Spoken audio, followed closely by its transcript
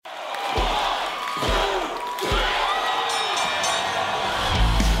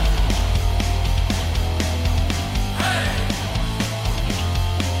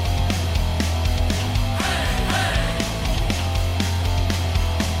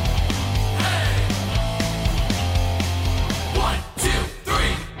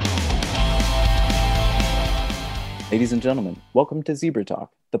Ladies and gentlemen, welcome to Zebra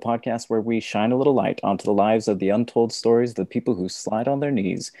Talk, the podcast where we shine a little light onto the lives of the untold stories of the people who slide on their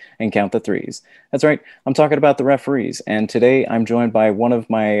knees and count the threes. That's right, I'm talking about the referees, and today I'm joined by one of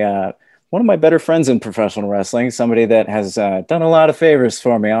my better friends in professional wrestling, somebody that has done a lot of favors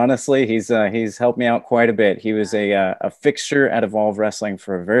for me. Honestly, he's helped me out quite a bit. He was a fixture at Evolve Wrestling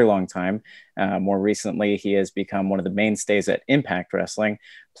for a very long time. More recently, he has become one of the mainstays at Impact Wrestling.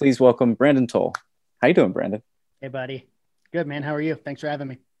 Please welcome Brandon Tolle. How you doing, Brandon? Hey, buddy. Good, man. How are you? Thanks for having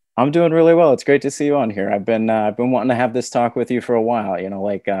me. I'm doing really well. It's great to see you on here. I've been wanting to have this talk with you for a while.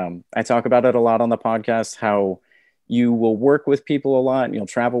 I talk about it a lot on the podcast, how you will work with people a lot and you'll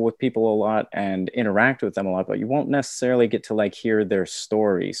travel with people a lot and interact with them a lot, but you won't necessarily get to like hear their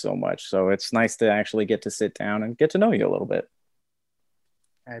story so much. So it's nice to actually get to sit down and get to know you a little bit.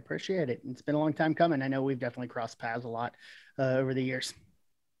 I appreciate it. It's been a long time coming. I know we've definitely crossed paths a lot over the years.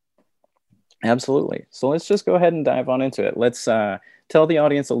 Absolutely. So let's just go ahead and dive on into it. Let's tell the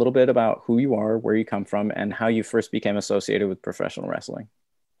audience a little bit about who you are, where you come from, and how you first became associated with professional wrestling.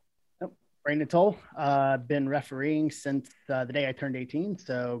 Oh, Brandon Toll, been refereeing since the day I turned 18.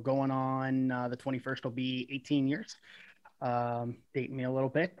 So going on the 21st will be 18 years. Dating me a little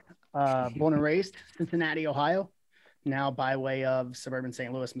bit. Born and raised Cincinnati, Ohio, now by way of suburban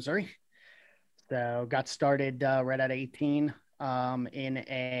St. Louis, Missouri. So got started right at 18 in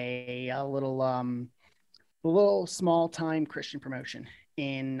a little small time Christian promotion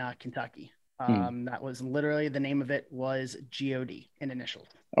in Kentucky. Hmm. That was literally the name of it was God in initials.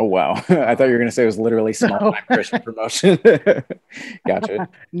 Oh wow. I thought you were going to say it was literally small So time Christian promotion. Gotcha.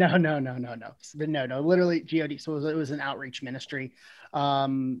 no, literally God. So it was an outreach ministry.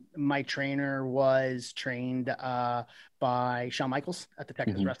 My trainer was trained by Shawn Michaels at the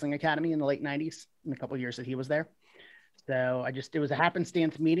Texas Hmm. Wrestling Academy in the late 90s, in a couple of years that he was there. So it was a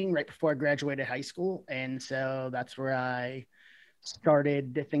happenstance meeting right before I graduated high school. And so that's where I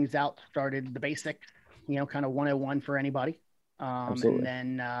started things out, started the basics, kind of 101 for anybody. And Absolutely.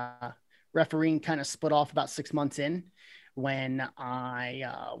 then refereeing kind of split off about 6 months in when I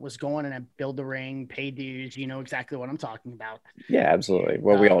was going and I build the ring, pay dues, you know exactly what I'm talking about. Yeah, absolutely. And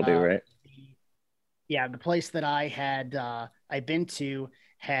Well, we all do, right? yeah, the place that I'd been to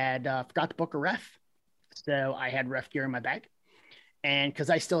had forgot to book a ref. So I had ref gear in my bag. And because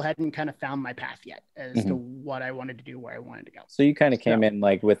I still hadn't kind of found my path yet as to Hmm. what I wanted to do, where I wanted to go. So you kind of came So in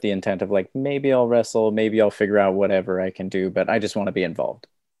like with the intent of like maybe I'll wrestle, maybe I'll figure out whatever I can do, but I just want to be involved.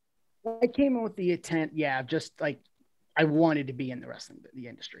 I came in with the intent, yeah, just like I wanted to be in the wrestling the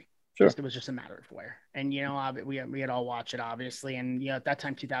industry. Sure. Just it was just a matter of where. And we had all watched it obviously, and at that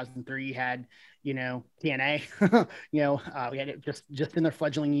time 2003 you had TNA, we had it just in their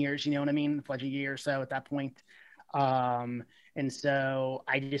fledgling years. You know what I mean? Fledgling year or so at that point. And so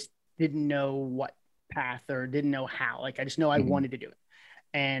I just didn't know what path or didn't know how. Like I just know I Hmm. wanted to do it.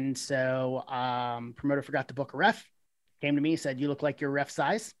 And so promoter forgot to book a ref, came to me, said, "You look like your ref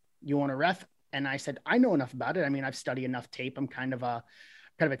size. You want a ref?" And I said, "I know enough about it. I mean, I've studied enough tape. I'm kind of a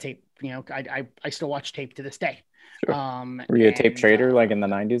tape, I still watch tape to this day." Sure. Um, Were you a tape and trader like in the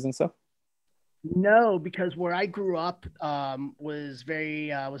 90s and stuff? No, because where I grew up was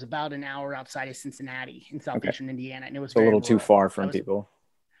about an hour outside of Cincinnati in Okay. southeastern Indiana, and it was So a very little too rural. far I from was people.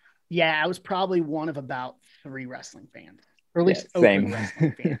 Yeah, I was probably one of about three wrestling fans, or at Yeah, least open same.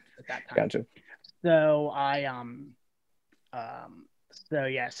 wrestling fans at that time. Gotcha. So um I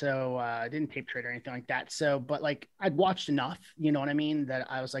didn't tape trade or anything like that. So, but like I'd watched enough, you know what I mean, that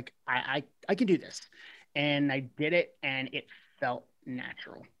I was like, I could do this, and I did it, and it felt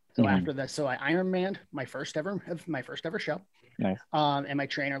natural. So Hmm. after that, so I Ironman my first ever show. Nice. And my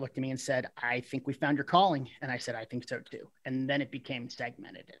trainer looked at me and said, "I think we found your calling." And I said, "I think so too." And then it became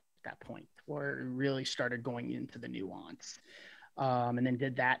segmented at that point, where it really started going into the nuance. And then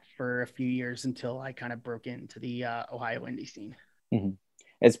did that for a few years until I kind of broke into the Ohio indie scene. Hmm.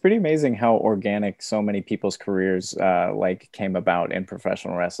 It's pretty amazing how organic so many people's careers like came about in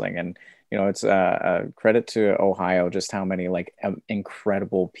professional wrestling, and it's a credit to Ohio just how many like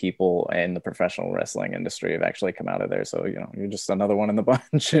incredible people in the professional wrestling industry have actually come out of there. So you're just another one in the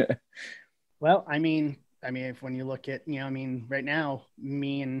bunch. Well, I mean, if when you look at, right now,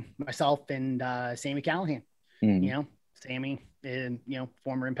 me and myself and Sammy Callahan, Mm, Sammy, and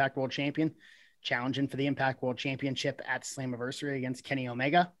former Impact World Champion, challenging for the Impact World Championship at Slammiversary against Kenny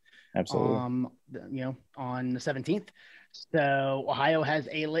Omega, absolutely. on the 17th. So Ohio has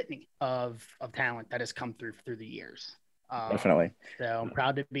a litany of talent that has come through the years. Definitely. So I'm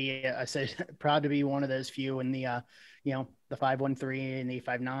proud to be, I said, proud to be one of those few in the, the 513 and the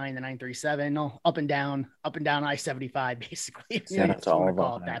 859, the 937, up and down I-75, basically, if Shout out if to you want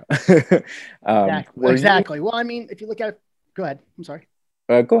all to of call it that. Ohio. Exactly. Were you? Exactly. Well, I mean, if you look at it, go ahead. I'm sorry.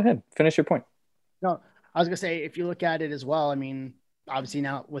 Go ahead. Finish your point. No, I was gonna say if you look at it as well, I mean, obviously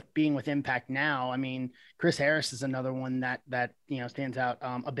now with being with Impact now, I mean, Chris Harris is another one that stands out.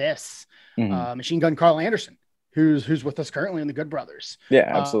 Abyss, Hmm. Machine Gun Carl Anderson, who's with us currently in the Good Brothers. Yeah,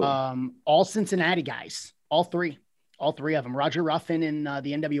 absolutely. All Cincinnati guys, all three of them. Roger Ruffin in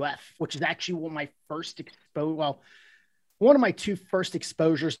the NWF, which is actually one of my first one of my two first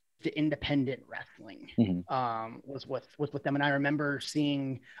exposures to independent wrestling Hmm. was with them. And I remember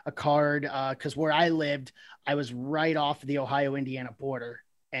seeing a card because where I lived, I was right off the Ohio Indiana border,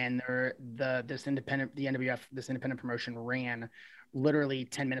 and the NWF, this independent promotion, ran literally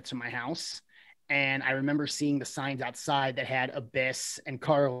 10 minutes from my house. And I remember seeing the signs outside that had Abyss and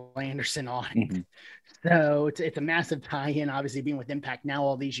Carl Anderson on it. Hmm. So it's a massive tie-in, obviously being with Impact now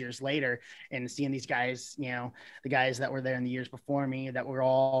all these years later, and seeing these guys, the guys that were there in the years before me, that we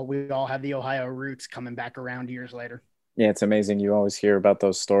all have the Ohio roots coming back around years later. Yeah, it's amazing. You always hear about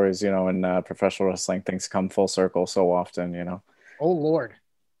those stories, in professional wrestling, things come full circle so often. Oh Lord.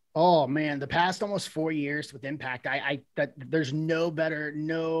 Oh man, the past almost 4 years with Impact, that there's no other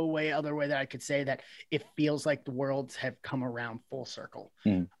way that I could say that it feels like the worlds have come around full circle.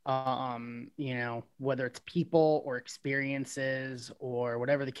 Mm, Whether it's people or experiences or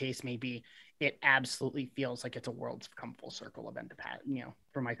whatever the case may be, it absolutely feels like it's a world's come full circle event.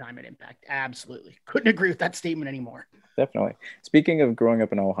 For my time at Impact, absolutely couldn't agree with that statement anymore. definitely. Speaking of growing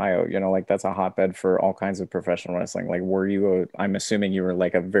up in Ohio, like that's a hotbed for all kinds of professional wrestling. Like, I'm assuming you were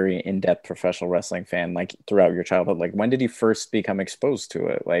like a very in-depth professional wrestling fan, like throughout your childhood. Like, when did you first become exposed to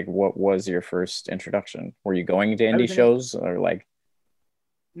it? Like, what was your first introduction? Were you going to I indie was in a shows or like?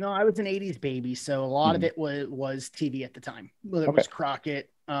 No, I was an 80s baby, so a lot of Mhm. it was TV at the time. Whether it Okay, was Crockett,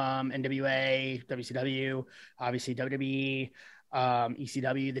 NWA, WCW, obviously WWE,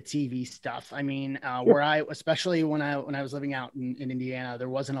 ECW, the TV stuff. I mean, sure. especially when I was living out in Indiana, there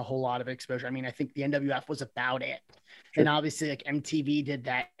wasn't a whole lot of exposure. I mean, I think the NWF was about it. And Sure. obviously, like MTV did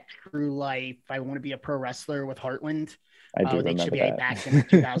that True Life, I Want to Be a Pro Wrestler with Heartland, I do with remember HWA that. back in like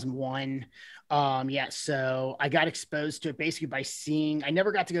 2001. Yeah, so I got exposed to it basically by seeing. I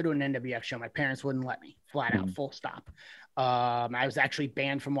never got to go to an NWF show. My parents wouldn't let me, flat out, Mhm. full stop. I was actually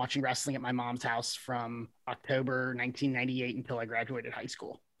banned from watching wrestling at my mom's house from October 1998 until I graduated high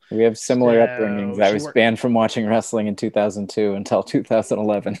school. We have similar upbringings. So I she was worked. banned from watching wrestling in 2000 until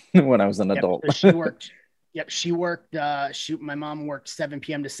 2011 when I was an Yep. adult. So she worked. Yep. She worked. My mom worked 7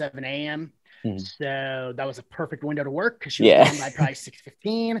 p.m. to 7 a.m. Mhm. So that was a perfect window to work because she was Yeah, done by probably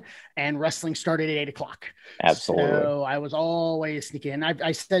 6:15, and wrestling started at 8 o'clock. absolutely. So I was always sneaking in.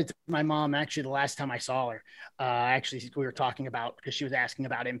 I said to my mom actually the last time I saw her, actually we were talking about because she was asking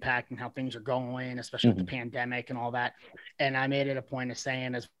about Impact and how things are going, especially with the Mhm. pandemic and all that. And I made it a point of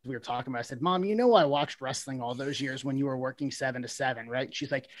saying as we were talking about, I said, "Mom, I watched wrestling all those years when you were working 7 to 7, right?"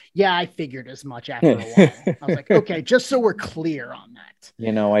 She's like, "Yeah, I figured as much after a while." I was like, "Okay, just so we're clear on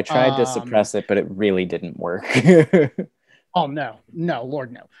I that." tried to suppress it, but it really didn't work. Oh no, no,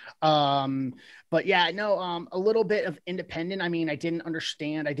 Lord no. But yeah, no, a little bit of independent. I mean, I didn't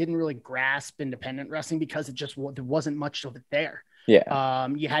understand, I didn't really grasp independent wrestling because there wasn't much of it there. Yeah.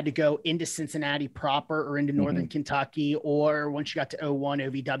 You had to go into Cincinnati proper or into Hmm. Northern Kentucky, or once you got to O1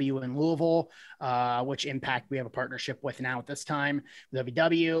 OVW in Louisville, which Impact we have a partnership with now at this time with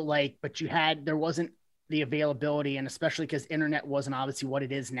OVW. But there wasn't the availability, and especially because internet wasn't obviously what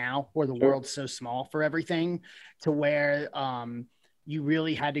it is now, where the Sure. world's so small for everything, to where you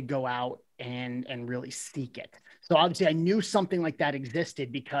really had to go out and really seek it. So obviously, I knew something like that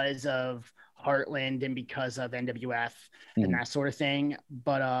existed because of Heartland and because of NWF and Hmm. that sort of thing.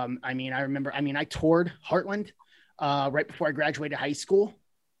 But I mean, I remember, I toured Heartland right before I graduated high school.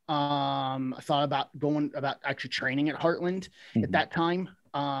 I thought about actually training at Heartland at Hmm. that time.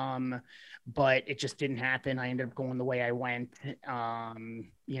 But it just didn't happen. I ended up going the way I went.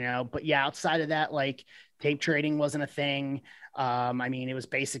 But yeah, outside of that, like tape trading wasn't a thing. I mean, it was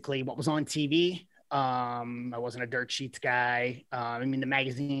basically what was on TV. I wasn't a dirt sheets guy. I mean, the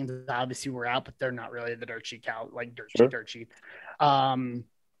magazines obviously were out, but they're not really the dirt sheet like Sure. dirt sheet. Um,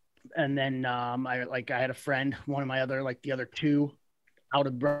 and then I had a friend, one of my other, like the other two out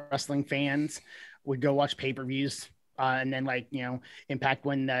of wrestling fans, would go watch pay-per-views And then like, Impact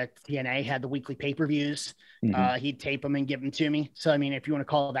when the TNA had the weekly pay-per-views, Hmm. he'd tape them and give them to me. So, I mean, if you want to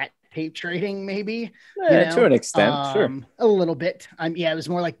call that tape trading, maybe, Yeah, to an extent, sure. a little bit. Yeah, it was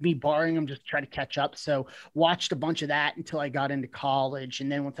more like me borrowing them, just try to catch up. So watched a bunch of that until I got into college.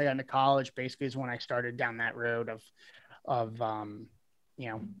 And then once I got into college, basically is when I started down that road of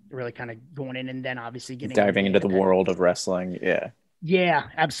really kind of going in and then obviously getting into Diving the into the world independents. of wrestling, yeah. Yeah,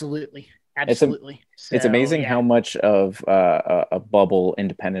 absolutely. It's a Absolutely. it's So amazing yeah. how much of a bubble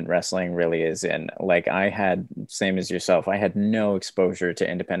independent wrestling really is in. Like I had, same as yourself, I had no exposure to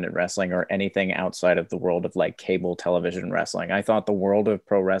independent wrestling or anything outside of the world of like cable television wrestling. I thought the world of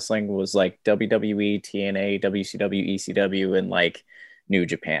pro wrestling was like WWE, TNA, WCW, ECW, and like New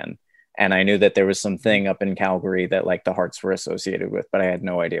Japan. And I knew that there was something up in Calgary that like the Hearts were associated with, but I had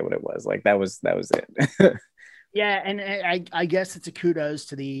no idea what it was. Like that was it. Yeah, and I guess it's a kudos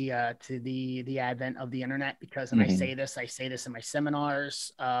to the advent of the internet because, and Hmm. I say this in my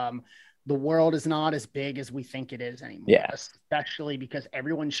seminars. The world is not as big as we think it is anymore, Yeah. especially because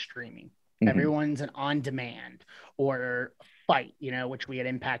everyone's streaming, Hmm. everyone's an on demand or fight, which we at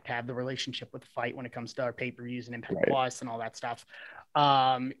Impact have the relationship with fight when it comes to our pay per views and Impact Right. Plus and all that stuff.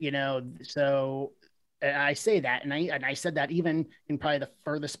 So and I say that, and I said that even in probably the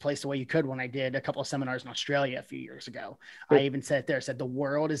furthest place away you could when I did a couple of seminars in Australia a few years ago. I Sure. even said it there, I said the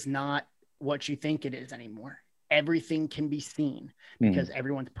world is not what you think it is anymore. Everything can be seen Mhm. because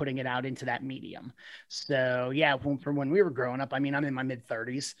everyone's putting it out into that medium. So yeah, from when we were growing up, I mean, I'm in my mid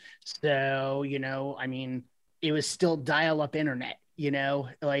 30s, so I mean, it was still dial-up internet.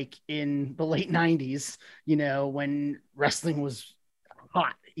 Like in the late 90s, when wrestling was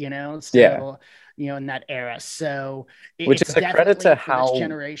hot, Yeah. so in that era. So Which it's is a credit to definitely for this how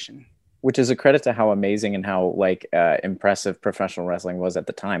generation. which is a credit to how amazing and how like impressive professional wrestling was at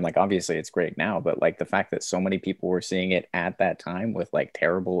the time. Like obviously it's great now, but like the fact that so many people were seeing it at that time with like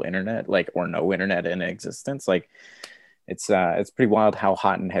terrible internet, like or no internet in existence, like it's pretty wild how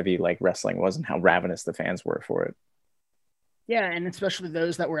hot and heavy like wrestling was and how ravenous the fans were for it. Yeah, and especially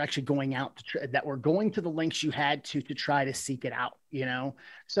those that were actually going out that were going to the links you had to try to seek it out.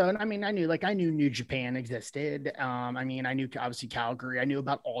 So I mean, I knew New Japan existed. I mean, I knew obviously Calgary. I knew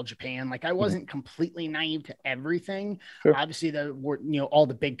about All Japan. Like I Mhm. wasn't completely naive to everything. Sure. Obviously, the were all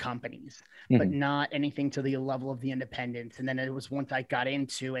the big companies, but Hmm. not anything to the level of the independents. And then it was once I got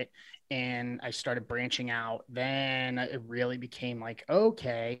into it and I started branching out, then it really became like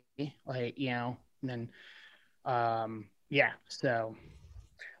okay, like and then yeah, so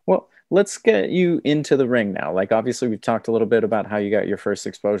Well, let's get you into the ring now. Like obviously we've talked a little bit about how you got your first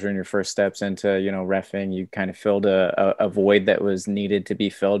exposure and your first steps into, reffing. You kind of filled a void that was needed to be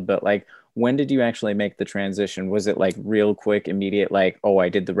filled, but like when did you actually make the transition? Was it like real quick, immediate, like, oh, I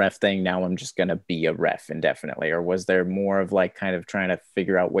did the ref thing, now I'm just gonna be a ref indefinitely? Or was there more of like kind of trying to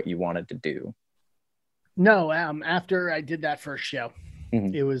figure out what you wanted to do? no, after I did that first show,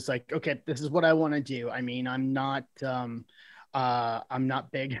 Hmm. it was like, okay, this is what I want to do. I mean, I'm not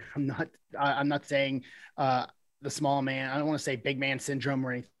big. I'm not saying the small man. I don't want to say big man syndrome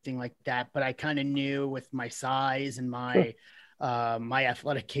or anything like that, but I kind of knew with my size and Sure. my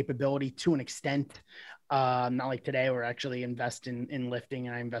athletic capability to an extent. Not like today, where I actually invest in lifting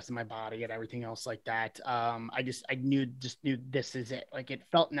and I invest in my body and everything else like that. I just knew this is it. Like it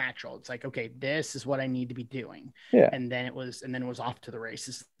felt natural. It's like, okay, this is what I need to be doing. Yeah. And then it was off to the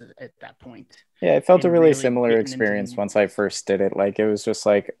races at that point Yeah, it felt a and really really similar getting into experience the once I first did it. Like it was just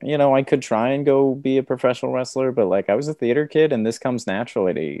like, I could try and go be a professional wrestler, but like I was a theater kid and this comes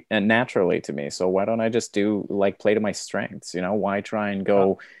naturally to me. So why don't I just do like play to my strengths? Why try and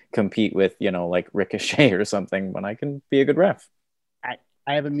well, go compete with, like Ricochet or something when I can be a good ref? I,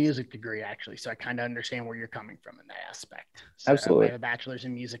 I have a music degree actually, so I kind of understand where you're coming from in that aspect. So I Absolutely. have a bachelor's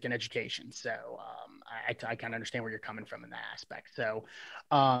in music and education, so I kind of understand where you're coming from in that aspect. So,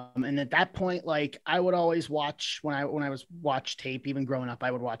 and at that point, like I would always watch when I was watch tape, even growing up,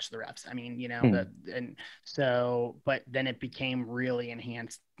 I would watch the refs. I mean, Mhm. and so, but then it became really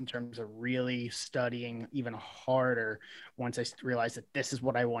enhanced in terms of really studying even harder once I realized that this is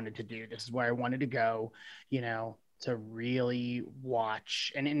what I wanted to do, this is where I wanted to go, to really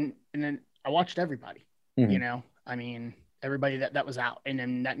watch and then I watched everybody, Mhm. I mean everybody that was out, and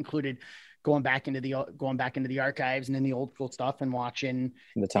then that included going back into the archives and in the old school stuff and watching,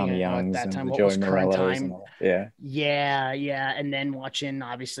 The Tommy at Youngs that and time the what was Joey current Morellos and time. all that. Yeah. Yeah, and then watching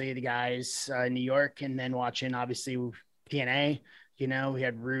obviously the guys in New York, and then watching obviously TNA. We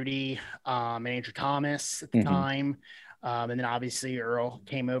had Rudy and Andrew Thomas at the Hmm. time. And then obviously Earl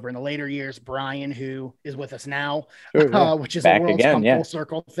came over in the later years. Brian, who is with us now, Sure, yeah. which is a Back world's again, come yeah. full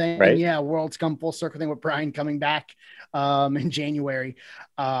circle thing. Right. Yeah, world's come full circle thing with Brian coming back in January.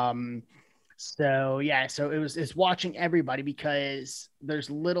 Um, so yeah, so it's watching everybody because there's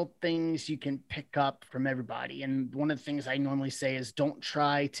little things you can pick up from everybody. And one of the things I normally say is don't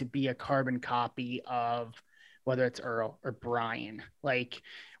try to be a carbon copy of whether it's Earl or Brian. Like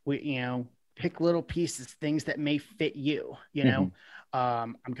pick little pieces, things that may fit you, Hmm.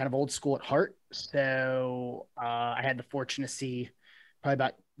 I'm kind of old school at heart. So I had the fortune to see probably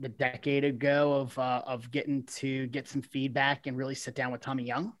about the decade ago of getting to get some feedback and really sit down with Tommy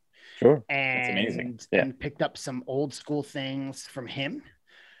Young Sure. That's amazing. and Yeah. picked up some old school things from him.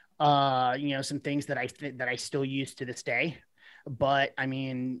 Some things that I still use to this day. But I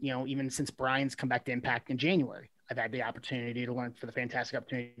mean, even since Brian's come back to Impact in January, I've had the opportunity to learn for the fantastic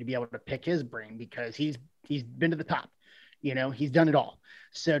opportunity to be able to pick his brain because he's been to the top. He's done it all.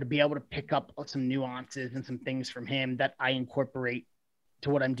 So to be able to pick up some nuances and some things from him that I incorporate to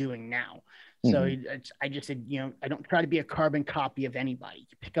what I'm doing now. So Hmm. I just said, I don't try to be a carbon copy of anybody.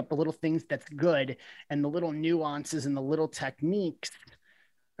 You pick up the little things that's good and the little nuances and the little techniques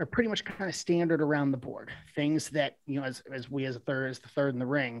are pretty much kind of standard around the board. Things that, as we as the third in the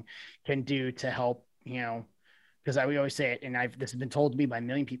ring can do to help, because we always say it, and this has been told to me by a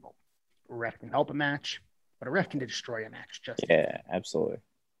million people. A ref can help a match, but a ref can destroy a match just as Yeah, absolutely.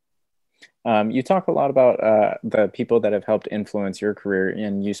 You talk a lot about the people that have helped influence your career,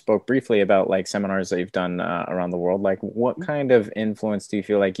 and you spoke briefly about like seminars that you've done around the world. Like, what easy. kind of influence do you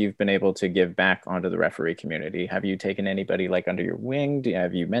feel like you've been able to give back onto the referee community? Have you taken anybody like under your wing?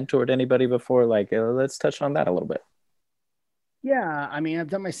 Have you mentored anybody before? Like, let's touch on that a little bit. Yeah, I mean, I've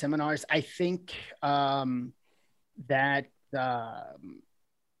done my seminars. I think that how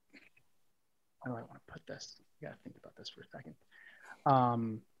do I want to put this? You got to think about this for a second.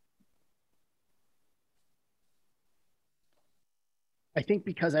 Um, I think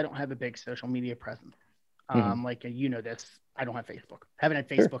because I don't have a big social media presence, Hmm. like this, I don't have Facebook. I haven't had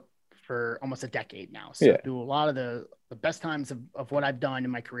Sure. Facebook for almost a decade now. So Yeah. through a lot of the best times of what I've done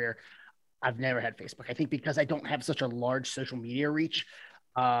in my career, I've never had Facebook. I think because I don't have such a large social media reach,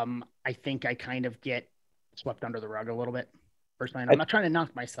 I think I kind of get swept under the rug a little bit. Personally, and I'm I, not trying to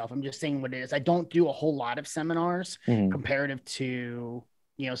knock myself. I'm just saying what it is. I don't do a whole lot of seminars mhm. comparative to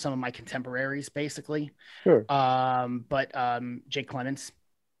some of my contemporaries, basically. Sure. But Jake Clements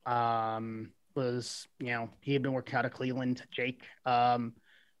was, he had been working out of Cleveland. Jake,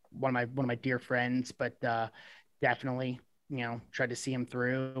 one of my dear friends, but definitely, tried to see him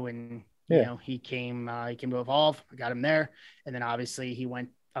through, and Yeah. he came to Evolve. I got him there, and then obviously he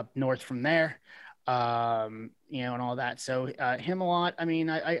went up north from there, and all that. So him a lot. I mean,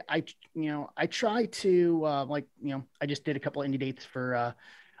 I try to I just did a couple of indie dates for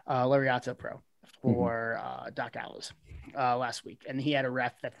Lariato Pro Hmm. for Doc Allis last week, and he had a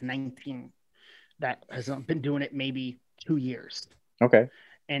ref that's 19 that has been doing it maybe 2 years. Okay.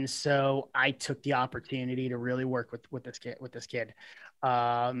 And so I took the opportunity to really work with this kid.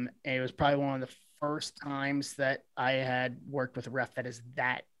 And it was probably one of the first times that I had worked with a ref that is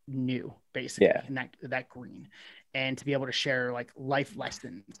that new, basically, Yeah. and that green, and to be able to share like life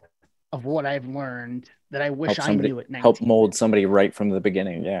lessons of what I've learned that I wish I knew at Help 19. mold somebody right from the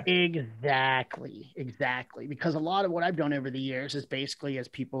beginning. Yeah. Exactly. Because a lot of what I've done over the years is basically as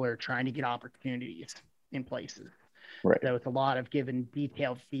people are trying to get opportunities in places. Right. So it's a lot of giving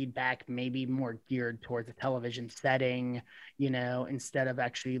detailed feedback, maybe more geared towards a television setting, instead of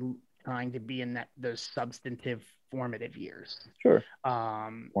actually trying to be in those substantive formative years. Sure.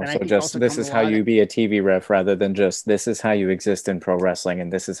 More And I so think it just also this comes a is how lot of you be a TV ref rather than just this is how you exist in pro wrestling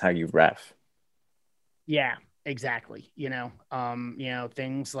and this is how you ref. yeah, exactly.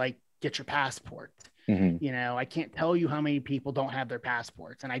 Things like get your passport. Hmm. I can't tell you how many people don't have their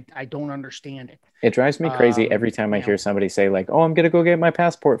passports, and I don't understand it. It drives me crazy Um, every time I you know, hear somebody say like, "Oh, I'm gonna go get my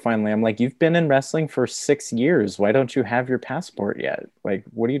passport finally." I'm like, "You've been in wrestling for 6 years. Why don't you have your passport yet? Like,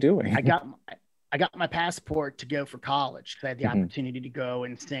 what are you I doing?" got I got my passport to go for college because I had the Hmm. opportunity to go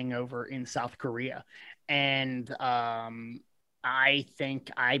and sing over in South Korea, and I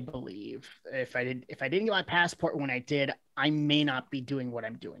believe if I didn't get my passport when I did, I may not be doing what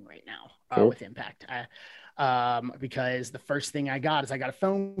I'm doing right now Sure. with Impact. Because the first thing I got is I got a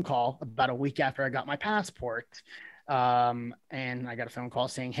phone call about a week after I got my passport, and I got a phone call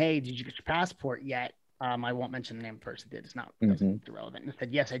saying, "Hey, did you get your passport yet?" I won't mention the name of the person did. It's not doesn't Hmm. it's irrelevant. And I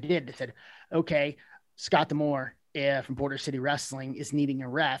said, yes, I did. They said, okay, Scott Demore from Border City Wrestling is needing a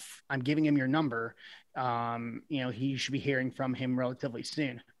ref. I'm giving him your number. He should be hearing from him relatively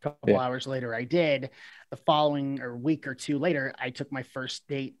soon. A couple Yeah. hours later, I did. The following or week or two later, I took my first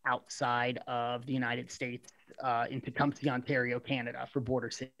date outside of the United States in Tecumseh, Ontario, Canada for Border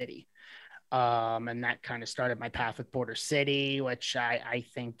City. And that kind of started my path with Border City, which I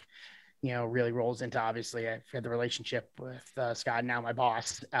think really rolls into, obviously I've had the relationship with Scott, now my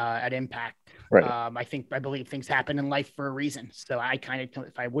boss at Impact. Right. I believe things happen in life for a reason. So I kind of,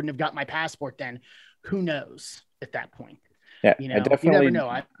 if I wouldn't have got my passport then, who knows at that point? Yeah, I You never definitely know.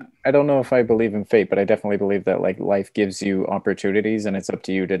 I don't know if I believe in fate, but I definitely believe that like life gives you opportunities and it's up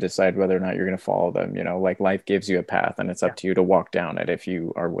to you to decide whether or not you're going to follow them, you know, like life gives you a path and it's Yeah, up to you to walk down it if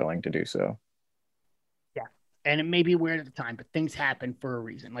you are willing to do so. yeah. And it may be weird at the time, but things happen for a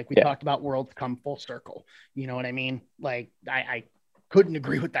reason. Like we Yeah. talked about, worlds come full circle. You know what I mean? Like I couldn't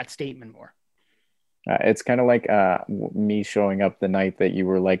agree with that statement more. It's kind of like me showing up the night that you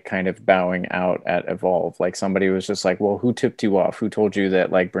were like kind of bowing out at Evolve. Like somebody was just like, "Well, who tipped you off? Who told you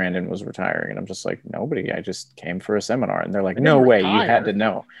that like Brandon was retiring?" And I'm just like, "Nobody. I just came for a seminar." And they're like, I didn't "No way, you had to retire.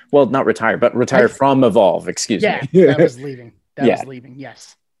 know." Well, not retire, but retire I from Evolve. Excuse me. Yeah, that was leaving. That Yeah. was leaving.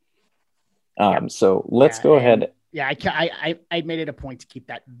 Yes. Yeah. So let's Yeah. go And ahead. yeah, I made it a point to keep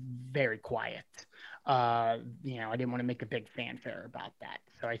that very quiet. I didn't want to make a big fanfare about that.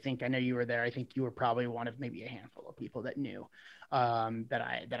 So I know you were there. I think you were probably one of maybe a handful of people that knew that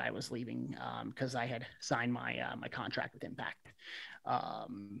I was leaving because I had signed my contract with Impact.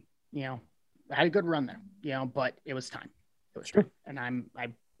 Um, I had a good run there, but it was time. It was Sure. time. And I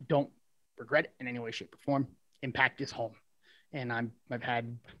don't regret it in any way, shape, or form. Impact is home. And I've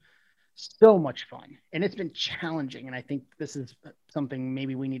had so much fun, and it's been challenging. And I think this is something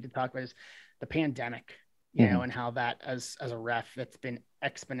maybe we need to talk about, is the pandemic, Mhm. and how that as a ref, it's been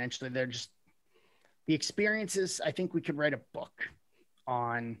exponentially. They're just the experiences. I think we could write a book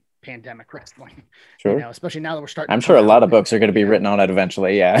on pandemic wrestling, Sure. especially now that we're starting I'm to sure come a lot out, of books are going to be you know. written on it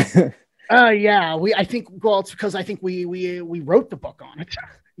eventually. Yeah. Yeah, I think, well, it's because I think we wrote the book on it.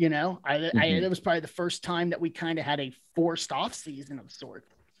 Hmm. It was probably the first time that we kind of had a forced off season of sorts,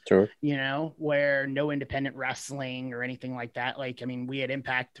 Sure. where no independent wrestling or anything like that. Like, I mean, we at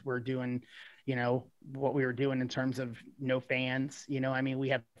Impact were doing, what we were doing in terms of no fans. I mean, we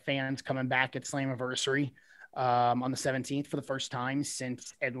have fans coming back at Slammiversary on the 17th for the first time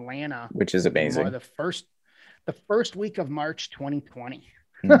since Atlanta, Which is amazing. the first week of March 2020.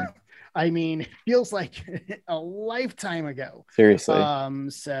 Mhm. I mean, it feels like a lifetime ago. Seriously.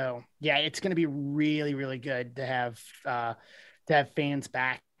 So yeah, it's going to be really, really good to have fans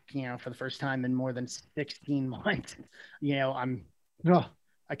back, for the first time in more than 16 months. I'm, oh,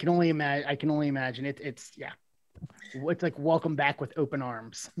 I can only imagine. I can only imagine it. It's like welcome back with open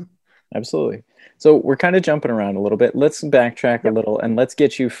arms. Absolutely. So we're kind of jumping around a little bit. Let's backtrack a Yep. little and let's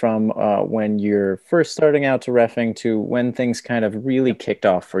get you from when you're first starting out to refing to when things kind of really Yep. kicked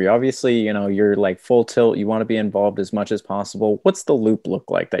off for you. Obviously, you're like full tilt. You want to be involved as much as possible. What's the loop look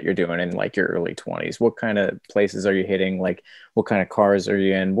like that you're doing in like your early 20s? What kind of places are you hitting? Like, what kind of cars are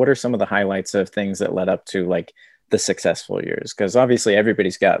you in? What are some of the highlights of things that led up to like the successful years? Because obviously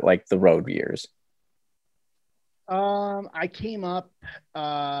everybody's got like the road years. I came up,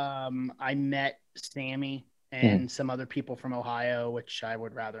 I met Sammy Mhm. and some other people from Ohio, which I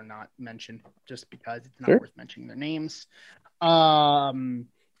would rather not mention just because it's not Sure. worth mentioning their names. Um,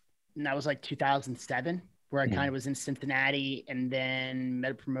 and that was like 2007, where I kind Mhm. of was in Cincinnati and then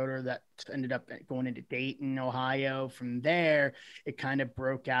met a promoter that ended up going into Dayton, Ohio. From there, it kind of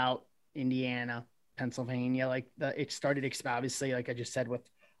broke out Indiana, Pennsylvania. Like it started, obviously, like I just said,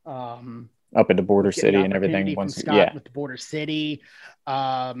 um, Up into Border with getting the City and everything opportunity from once, Scott yeah. with the Border City.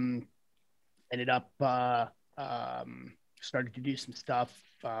 Um, Ended up started to do some stuff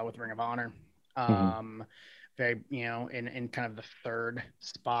with Ring of Honor. Hmm. Very, in kind of the third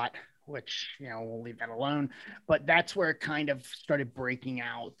spot, which, we'll leave that alone. But that's where it kind of started breaking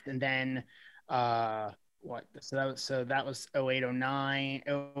out. And then what? So that was 08, 09,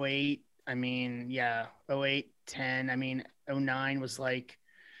 08. I mean, yeah, 08, 10. I mean, 09 was like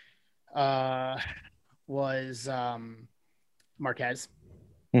uh was Marquez,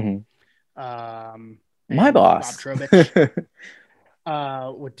 Hmm. um, My and Bob boss. Trobich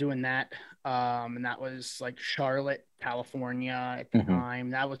with doing that. And that was like Charlotte, California at the Hmm. time.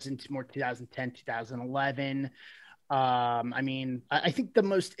 That was into more 2010, 2011. I mean, I think the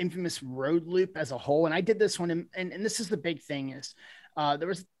most infamous road loop as a whole, and I did this one, and this is the big thing, is there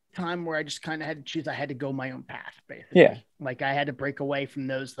was a time where I just kind of had to choose. I had to go my own path, Yeah. basically. Like I had to break away from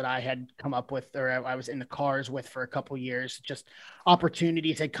those that I had come up with, or I was in the cars with for a couple years. Just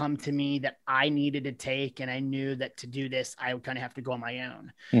opportunities had come to me that I needed to take, and I knew that to do this, I would kind of have to go on my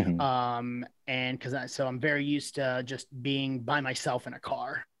own. Hmm. And so I'm very used to just being by myself in a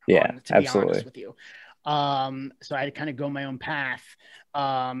car. Yeah, On to be honest absolutely. with you, so I had to kind of go my own path.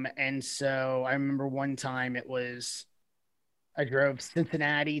 And so I remember one time I drove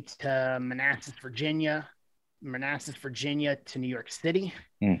Cincinnati to Manassas, Virginia to New York City,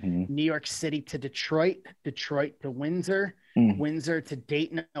 Hmm. New York City to Detroit, Detroit to Windsor, Mm. Windsor to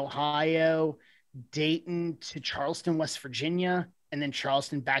Dayton, Ohio, Dayton to Charleston, West Virginia, and then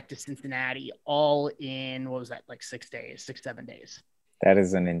Charleston back to Cincinnati, all in what was that, like 6 days, 7 days. That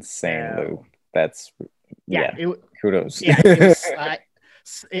is an insane loop. So That's, yeah, yeah, kudos. it was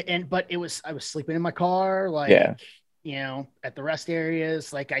but I was sleeping in my car, Yeah. like, at the rest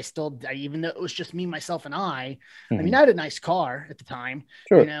areas. Like even though it was just me, myself, and I mean, Hmm. I had a nice car at the time,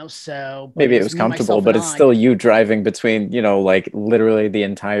 Sure. so, but Maybe it it was was me, comfortable, myself, and but it's I. still you driving between, like literally the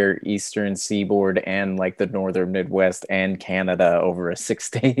entire eastern seaboard and like the northern Midwest and Canada over a 6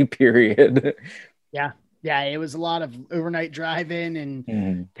 day period. Yeah. Yeah. It was a lot of overnight driving and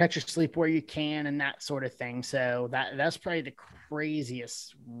Mhm. catch your sleep where you can and that sort of thing. So that's probably the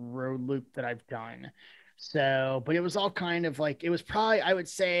craziest road loop that I've done. So, but it was all kind of like, it was probably, I would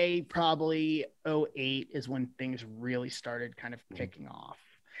say probably '08 is when things really started kind of kicking off.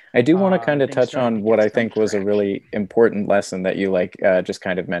 I do want to kind And of things touch started to on what get I some think was a traction. really important lesson that you like just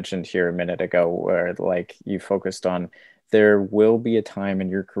kind of mentioned here a minute ago, where like you focused on there will be a time in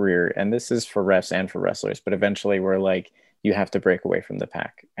your career, and this is for refs and for wrestlers, but eventually where like you have to break away from the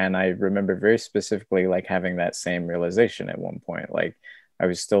pack. And I remember very specifically like having that same realization at one point. Like I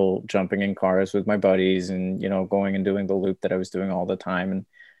was still jumping in cars with my buddies and going and doing the loop that I was doing all the time. And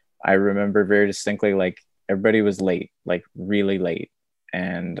I remember very distinctly like everybody was late, like really late.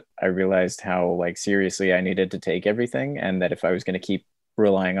 And I realized how like seriously I needed to take everything and that if I was going to keep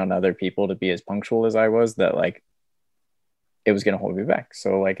relying on other people to be as punctual as I was, that like it was going to hold me back.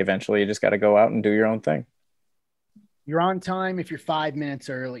 So like eventually you just got to go out and do your own thing. You're on time if you're 5 minutes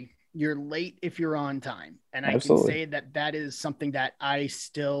early. You're late if you're on time. And I can Absolutely. say that that is something that I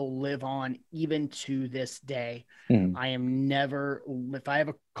still live on even to this day. Mhm. I am never, if I have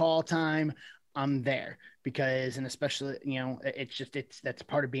a call time, I'm there because, and especially, that's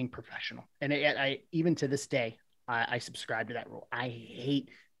part of being professional. And even to this day, I subscribe to that rule. I hate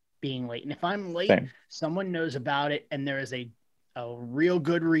being late. And if I'm late, Same. someone knows about it and there is a real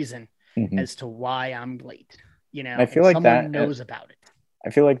good reason Mhm. as to why I'm late, I and feel like someone that knows about it. I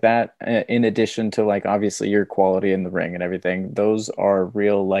feel like that, in addition to like obviously your quality in the ring and everything, those are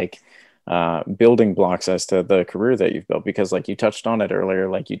real like building blocks as to the career that you've built. Because like you touched on it earlier,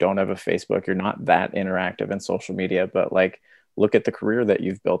 like you don't have a Facebook, you're not that interactive in social media, but like look at the career that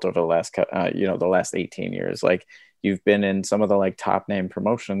you've built over the last, the last 18 years. Like you've been in some of the like top name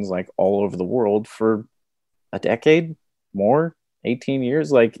promotions like all over the world for a decade more, 18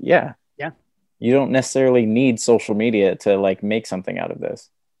 years. Like, yeah, Yeah. you don't necessarily need social media to like make something out of this.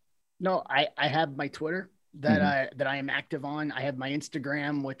 No, I have my Twitter that Hmm. I am active on. I have my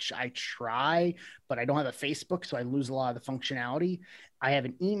Instagram, which I try, but I don't have a Facebook, so I lose a lot of the functionality. I have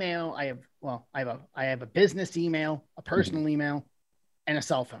an email. I have a business email, a Hmm. personal email, and a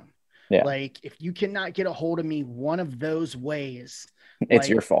cell phone. Yeah, Like if you cannot get a hold of me one of those ways, it's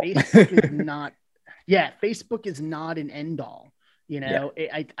your like fault. Facebook is not, yeah, Facebook is not an end all. Yeah,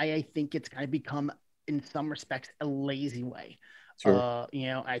 I think it's kind of become in some respects a lazy way. sure.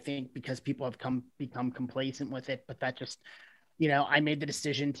 I think because people have become complacent with it, but that just, I made the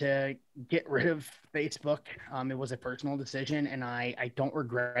decision to get rid of Facebook. It was a personal decision, and I don't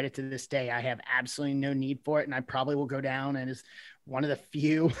regret it to this day. I have absolutely no need for it, and I probably will go down and as one of the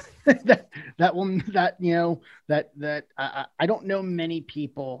few that that will that I don't know many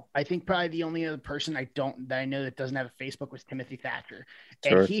people. I think probably the only other person that I know that doesn't have a Facebook was Timothy Thatcher,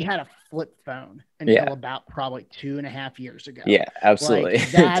 and Sure. he had a flip phone until Yeah, about probably 2.5 years ago. yeah, Like absolutely.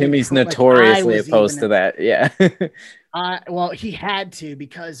 that, Timmy's like I notoriously was opposed to even. that. Yeah. Well, he had to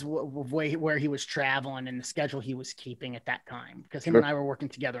because where he was traveling and the schedule he was keeping at that time. Because him and Sure. I were working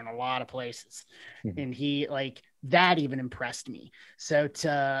together in a lot of places, Mhm. and he like that even impressed me. So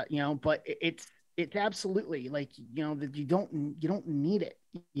but it's absolutely like that you don't need it.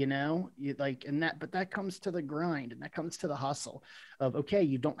 You like and that, but that comes to the grind and that comes to the hustle of okay,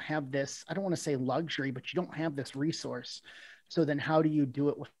 you don't have this. I don't want to say luxury, but you don't have this resource. So then, how do you do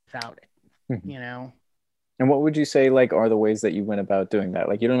it without it? Mhm. You know. And what would you say like are the ways that you went about doing that?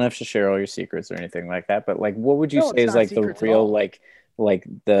 Like you don't have to share all your secrets or anything like that, but like what would you No, say it's is not like the secrets at real all. like like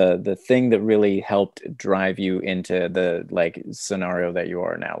the thing that really helped drive you into the like scenario that you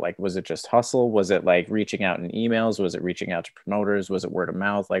are now? Like, was it just hustle? Was it like reaching out in emails? Was it reaching out to promoters? Was it word of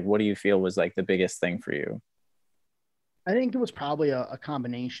mouth? Like, what do you feel was like the biggest thing for you? I think it was probably a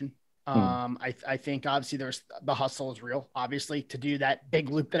combination. Mm, I think obviously there's the hustle is real. Obviously, to do that big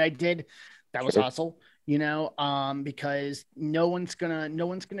loop that I did, that was sure. hustle. Because no one's gonna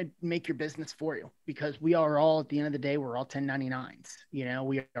make your business for you, because we are all, at the end of the day, we're all 1099s.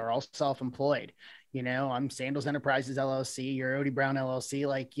 We are all self-employed. I'm Sandals Enterprises LLC, you're Odie Brown LLC.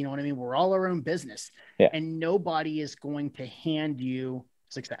 Like, you know what I mean? We're all our own business, Yeah. and nobody is going to hand you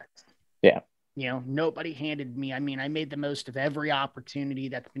success. Yeah. Nobody handed me. I mean, I made the most of every opportunity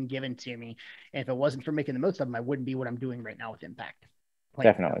that's been given to me. And if it wasn't for making the most of them, I wouldn't be what I'm doing right now with Impact. Plain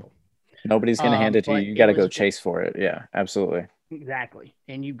and Definitely. simple. Nobody's going to hand it to you. But You got it to go was chase for it. Yeah, absolutely. exactly.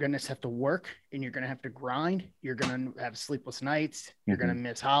 And you're going to have to work, and you're going to have to grind. You're going to have sleepless nights. You're going Hmm. to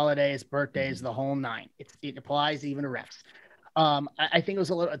miss holidays, birthdays, Hmm. the whole nine. It applies even to refs. I think it's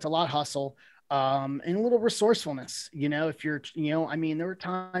a lot of hustle, and a little resourcefulness. If you're, I mean, there were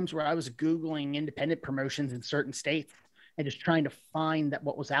times where I was Googling independent promotions in certain states and just trying to find that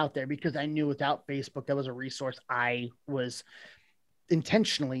what was out there, because I knew without Facebook, that was a resource I was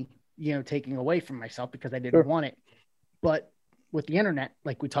intentionally, taking away from myself because I didn't Sure. want it. But with the internet,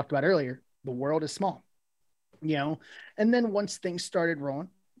 like we talked about earlier, the world is small, you know, and then once things started rolling,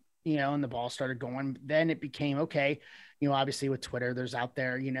 and the ball started going, then it became okay. Obviously with Twitter, there's out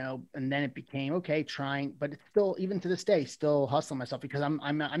there, and then it became okay trying, but it's still, even to this day, still hustling myself, because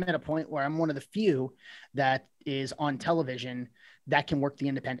I'm at a point where I'm one of the few that is on television that can work the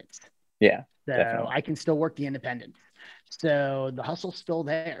independents. Yeah, So definitely. I can still work the independents. So the hustle's still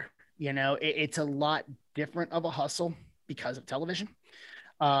there. It's a lot different of a hustle because of television.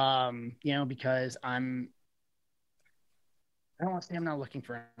 Because I don't want to say I'm not looking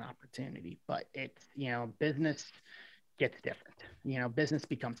for an opportunity, but it's, business gets different. Business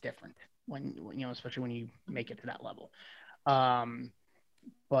becomes different especially when you make it to that level. Um,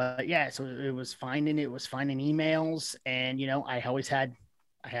 but yeah, so it was finding emails, and I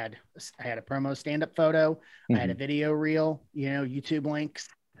had a promo stand up photo, I had a Hmm. video reel, YouTube links,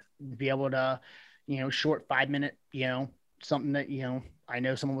 be able to, short 5 minute, something that I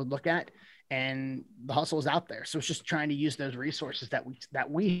know someone would look at, and the hustle is out there. So it's just trying to use those resources that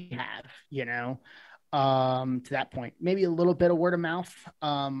we have, to that point. Maybe a little bit of word of mouth,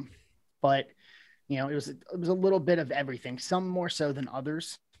 but it was a little bit of everything. Some more so than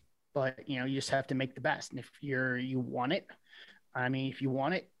others, but you just have to make the best. And if you want it, I mean, if you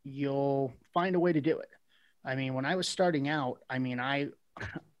want it, you'll find a way to do it. I mean, when I was starting out, I mean, I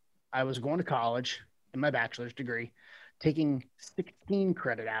was going to college in my bachelor's degree, taking 16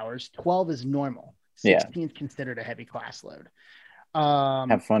 credit hours. 12 is normal. Yeah. 16 is considered a heavy class load.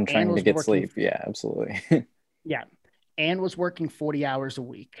 Have fun And trying to was get working, sleep. Yeah, absolutely. yeah, and was working 40 hours a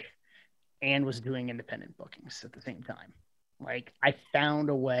week, and was doing independent bookings at the same time. Like, I found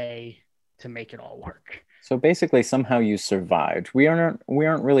a way to make it all work. So basically, somehow you survived. We aren't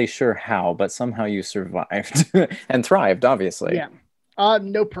really sure how, but somehow you survived and thrived, obviously. Yeah.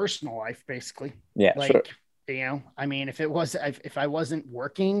 No personal life, basically. Yeah, sure. Like, I mean, if I wasn't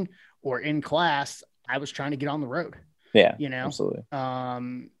working or in class, I was trying to get on the road. Yeah, You know, absolutely.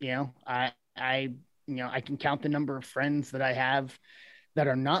 I can count the number of friends that I have that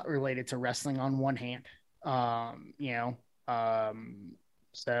are not related to wrestling on one hand. Um, you know, um,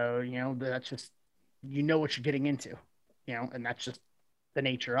 so that's just, what you're getting into, and that's just the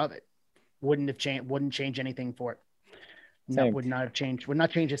nature of it. Wouldn't change anything for it. Not Same. would not have changed. Would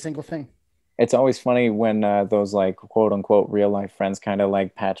not change a single thing. It's always funny when those like quote unquote real life friends kind of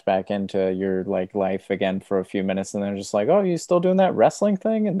like patch back into your like life again for a few minutes and they're just like, "Oh, you still doing that wrestling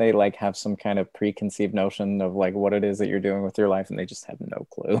thing?" And they like have some kind of preconceived notion of like what it is that you're doing with your life and they just have no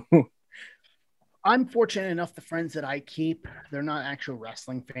clue. I'm fortunate enough, the friends that I keep, they're not actual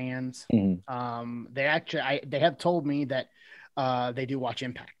wrestling fans. Mhm. They have told me that they do watch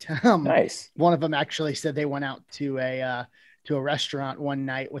Impact. Nice. One of them actually said they went out to a restaurant one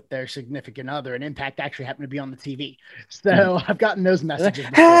night with their significant other, and Impact actually happened to be on the TV. Mhm. So I've gotten those messages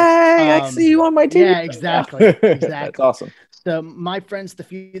before. Hey, I see you on my TV Yeah, right now. exactly, That's exactly. awesome. So my friends, the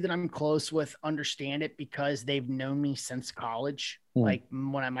few that I'm close with, understand it because they've known me since college, Mhm. like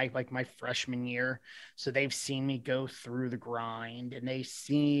when I'm like my freshman year. So they've seen me go through the grind, and they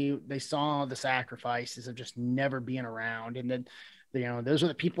saw the sacrifices of just never being around. And then, those are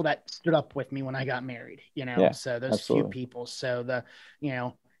the people that stood up with me when I got married, Yeah, so those few absolutely. people. So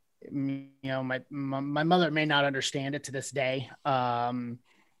you know, my mother may not understand it to this day.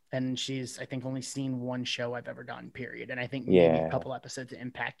 and she's, I think, only seen one show I've ever done, period. And I think maybe a Yeah, couple episodes of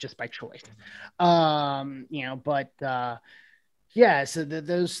Impact just by choice. But yeah, so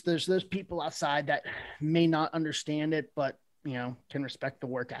there's those people outside that may not understand it, but can respect the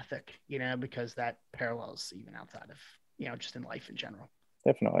work ethic, because that parallels even outside of just in life in general.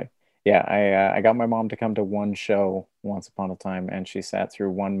 definitely. Yeah, I got my mom to come to one show once upon a time, and she sat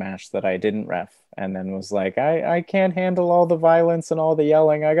through one match that I didn't ref, and then was like, I can't handle all the violence and all the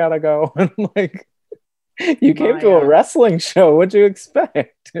yelling. I gotta go. And like, you came My to a wrestling show. What'd you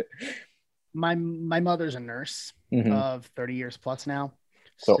expect? my mother's a nurse Hmm. of 30 years plus now.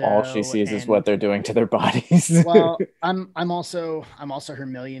 So all she So, sees is what and they're doing to their bodies. well, I'm also her $1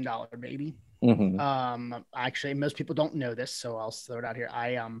 million baby. Hmm. Actually, most people don't know this, so I'll throw it out here.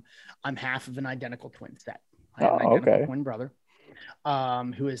 I'm half of an identical twin set. I have an Oh, identical okay. twin brother,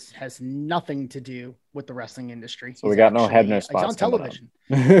 who has nothing to do with the wrestling industry. So we got no Hebner He's on spots coming up. television.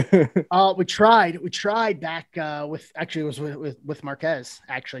 We tried back with, actually, it was with Marquez.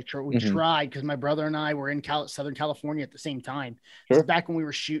 Actually, we Hmm. tried because my brother and I were in Southern California at the same time. This is Sure. back when we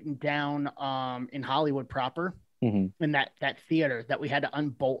were shooting down in Hollywood proper, Hmm. in that theater that we had to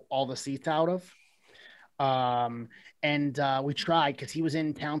unbolt all the seats out of. And we tried because he was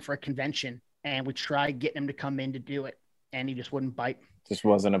in town for a convention, and we tried getting him to come in to do it, and he just wouldn't bite. Just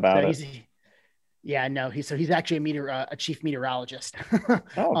wasn't So about it. yeah, no, he's actually a chief meteorologist.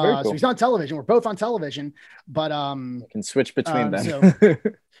 Oh, very So cool. he's on television. We're both on television, but I can switch between them. so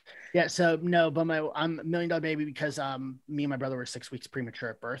yeah, so no, but I'm $1 million baby because me and my brother were 6 weeks premature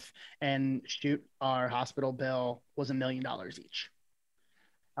at birth, and shoot, our hospital bill was $1 million each.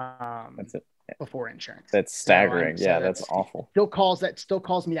 Um, That's it. Before insurance. That's So staggering. so Yeah, that's that's awful. still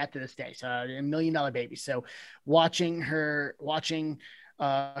calls me that to this day. So $1 million baby. So watching her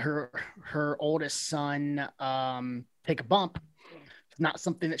oldest son take a bump, it's not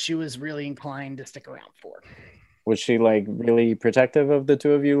something that she was really inclined to stick around for. Was she like really protective of the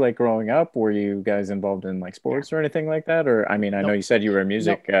two of you, like growing up? Were you guys involved in like Yeah. sports or anything like that? Or I mean, I know Nope. you said you were a Nope.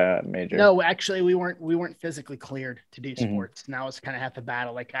 music major. No, actually, we weren't physically cleared to do Hmm. sports. Now it's kind of half the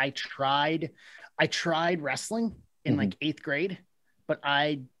battle. Like I tried wrestling in Hmm. like 8th grade, but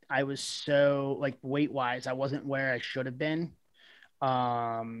I was so, like, weight wise, I wasn't where I should have been.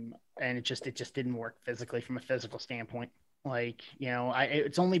 And it just didn't work physically from a physical standpoint. Like,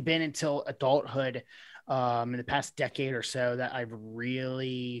 it's only been until adulthood, in the past decade or so, that I've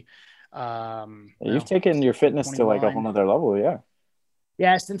really, You've taken your fitness to like a whole 21. nother level. Yeah.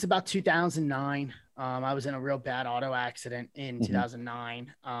 Yeah, since about 2009. I was in a real bad auto accident in Hmm.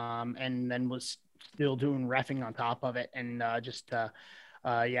 2009, and then was still doing refing on top of it, and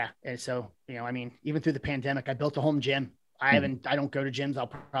yeah. And so, I mean, even through the pandemic, I built a home gym. Hmm. I don't go to gyms.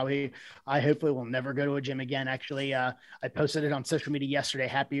 I hopefully will never go to a gym again. Actually, I posted it on social media yesterday.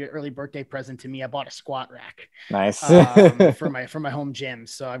 Happy early birthday present to me. I bought a squat rack Nice. for my home gym.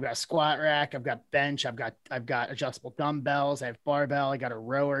 So I've got a squat rack, I've got bench, I've got adjustable dumbbells, I have barbell, I got a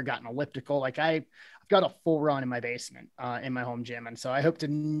rower, got an elliptical. Like, I've got a full run in my basement, in my home gym. And so I hope to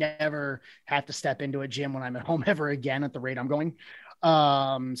never have to step into a gym when I'm at home ever again at the rate I'm going.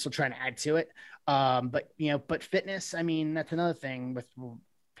 So trying to add to it. But fitness, I mean, that's another thing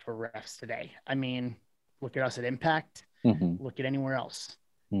for refs today. I mean, look at us at Impact, Hmm. look at anywhere else.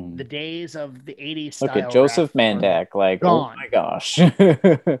 Hmm. The days of the 80s Look at style ref Joseph Mandak. Like, oh my gone. gosh.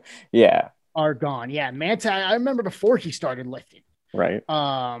 Yeah. Are gone. Yeah, Manta. I remember before he started lifting. Right.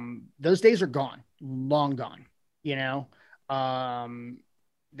 Those days are gone, long gone. You know, um,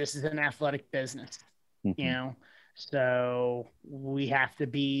 this is an athletic business. You Hmm. know, so we have to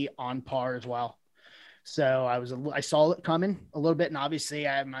be on par as well. So I saw it coming a little bit, and obviously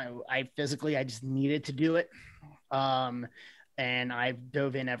I physically, I just needed to do it. Um, and I've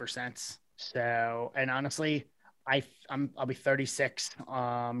dove in ever since. So, and honestly, I'll be 36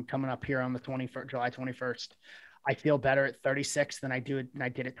 coming up here on the 21st, July 21st. I feel better at 36 than I did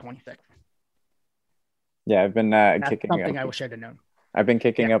at 26. Yeah, I've been That's kicking something up. I wish I'd have known. I've been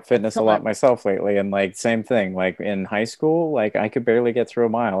kicking Yeah, up that's fitness a something lot myself lately, and like same thing. Like in high school, like I could barely get through a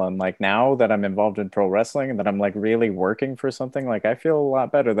mile, and like now that I'm involved in pro wrestling and that I'm like really working for something, like I feel a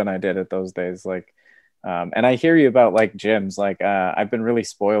lot better than I did at those days. Like, and I hear you about like gyms. Like, I've been really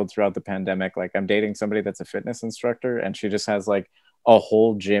spoiled throughout the pandemic. Like, I'm dating somebody that's a fitness instructor, and she just has like a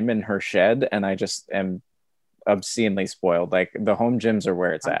whole gym in her shed, and I just am obscenely spoiled. Like, the home gyms are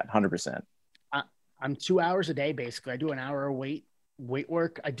where it's I'm at, 100%. I, I'm 2 hours a day basically. I do an hour of weight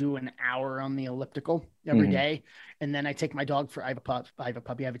work. I do an hour on the elliptical every Hmm. day, and then I take my dog for. I have a pup. I have a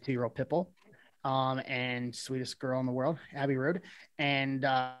puppy. I have a 2-year-old pit bull, and sweetest girl in the world, Abby Road, and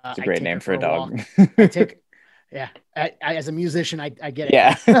It's a I great take name her for for a a walk. dog. I take Yeah. As a musician, I get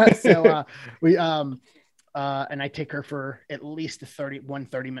Yeah. it. So we and I take her for at least a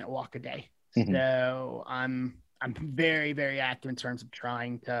 30-minute walk a day. Mhm. So I'm very, very active in terms of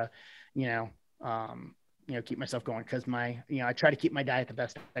trying to, you know, keep myself going, because I try to keep my diet the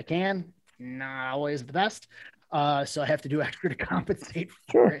best I can. Not always the best. So I have to do extra to compensate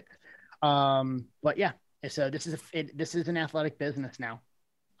for Sure. it. But yeah, so this is an athletic business now.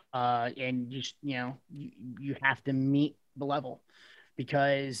 And you have to meet the level,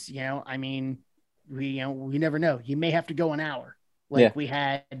 because I mean, we never know. You may have to go an hour. Yeah. Like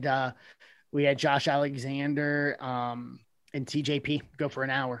we had Josh Alexander and TJP go for an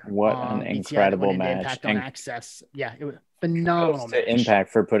hour What an on BTI that went incredible into match. Impact on And Access. Yeah, it was a kudos phenomenal to match. Impact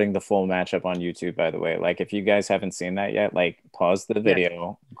for putting the full matchup on YouTube, by the way. Like, if you guys haven't seen that yet, like, pause the Yeah,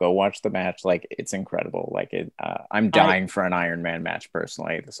 video, go watch the match. Like, it's incredible. Like, I'm I dying for an Iron Man match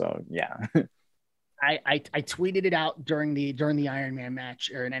personally. So, yeah. I tweeted it out during the Iron Man match,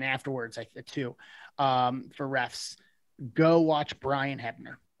 and then afterwards too, for refs. Go watch Brian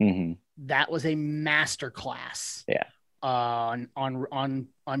Hebner. Hmm. That was a master class Yeah. on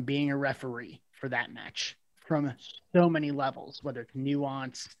being a referee for that match, from so many levels, whether it's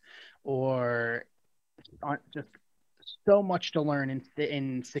nuance or just so much to learn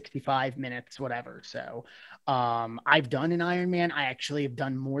in 65 minutes, whatever. So I've done an Ironman. I actually have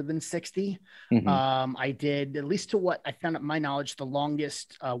done more than 60. Hmm. I did, at least to what I found, at my knowledge, the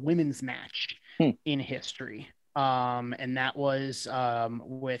longest women's match Hmm. in history. And that was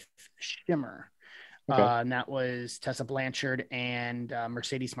with Shimmer. Okay. And that was Tessa Blanchard and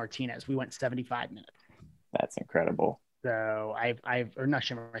Mercedes Martinez. We went 75 minutes. That's incredible. So or not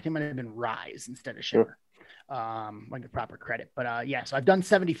Shimmer. I think it might have been Rise instead of Sure. Shimmer. Like the proper credit, but yeah. So I've done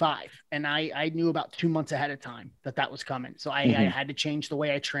 75, and I knew about 2 months ahead of time that was coming. So I Hmm. had to change the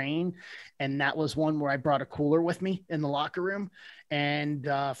way I train, and that was one where I brought a cooler with me in the locker room, and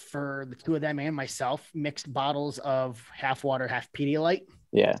for the two of them and myself, mixed bottles of half water, half Pedialyte to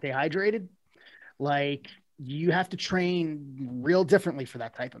Yeah. stay hydrated. Like, you have to train real differently for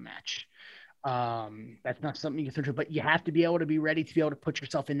that type of match. That's not something you can throw, but you have to be able to be ready to be able to put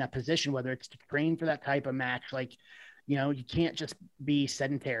yourself in that position, whether it's to train for that type of match. Like, you can't just be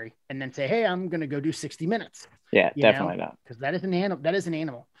sedentary and then say, hey, I'm going to go do 60 minutes, Yeah. Definitely not. because that is an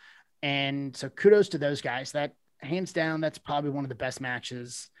animal. And so kudos to those guys. That, hands down, that's probably one of the best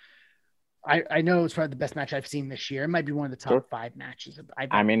matches. I know it's probably the best match I've seen this year. It might be one of the Sure. top 5 matches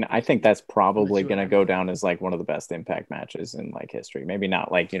I've I ever mean, I think seen that's from the probably two of going to them. go down as like one of the best Impact matches in like history. Maybe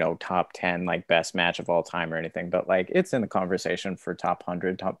not like, top 10, like best match of all time or anything, but like it's in the conversation for top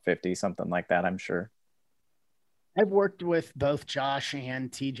 100, top 50, something like that, I'm sure. I've worked with both Josh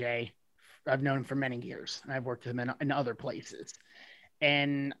and TJ. I've known him for many years. I've worked with him in other places.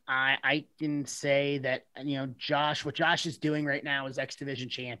 And I can say that, what Josh is doing right now as X Division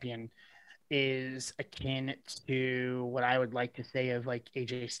champion is akin to what I would like to say of like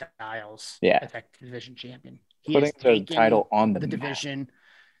AJ Styles Yeah. as X Division champion. He Putting has the taken title on the the map. division.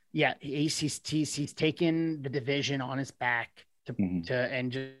 Yeah, he's taken the division on his back to Hmm. and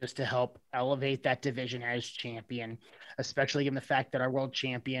just to help elevate that division as champion, especially given the fact that our world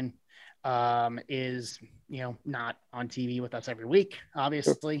champion is not on TV with us every week, Sure.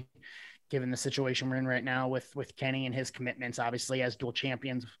 obviously, given the situation we're in right now with Kenny and his commitments, obviously, as dual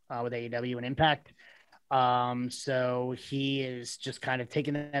champions with AEW and Impact. So he is just kind of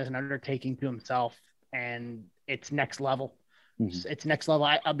taking that as an undertaking to himself, and it's next level. Hmm. It's next level.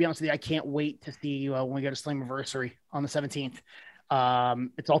 I'll be honest with you, I can't wait to see when we go to Slammiversary on the 17th.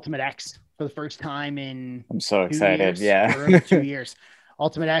 It's Ultimate X for the first time in I'm so two excited. years Yeah. or over 2 years.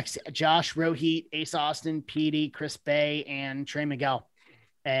 Ultimate X, Josh Rohit, Ace Austin, Petey, Chris Bay, and Trey Miguel.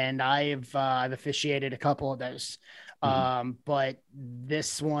 And I've officiated a couple of those. Mhm. But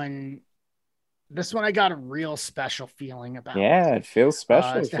this one I got a real special feeling about Yeah, it feels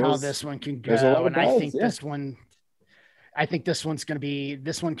special. as It to how feels this one can there's a lot go. of And buzz. Yeah. I think this one's going to be,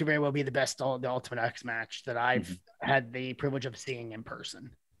 this one could very well be the Ultimate X match that I've Mhm. had the privilege of seeing in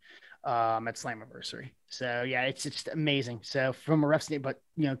person at Slammiversary. So yeah, it's just amazing. So from a ref standpoint,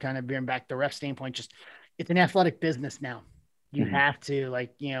 but kind of being back to the ref standpoint, just it's an athletic business now. You Mhm. have to,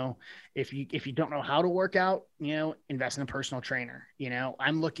 like, if you don't know how to work out, invest in a personal trainer.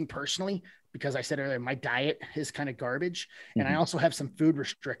 I'm looking personally, because I said earlier, my diet is kind of garbage. And I Mhm. also have some food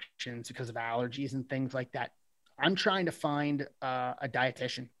restrictions because of allergies and things like that. I'm trying to find a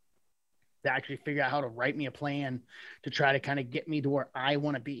dietitian to actually figure out how to write me a plan to try to kind of get me to where I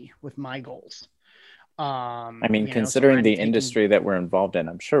want to be with my goals. I mean, So considering I'm the taking, industry that we're involved in,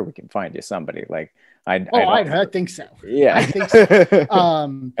 I'm sure we can find you somebody. Like, I Oh, don't. I think so. I Yeah. think so.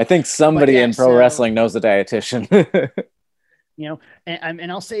 Um, I think but somebody yeah, in pro so wrestling knows a dietitian. you know,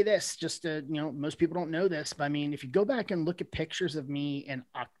 and I'll say this, just to, most people don't know this, but I mean, if you go back and look at pictures of me in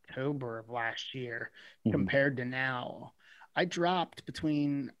October of last year Mhm. compared to now, I dropped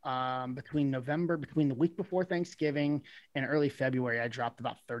between November, between the week before Thanksgiving and early February, I dropped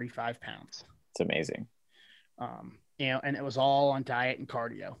about 35 pounds. It's amazing. And it was all on diet and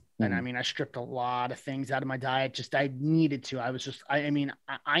cardio. And I Mhm. mean, I stripped a lot of things out of my diet. Just I needed to. I was just, I mean,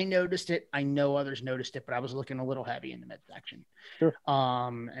 I noticed it. I know others noticed it, but I was looking a little heavy in the midsection. Sure.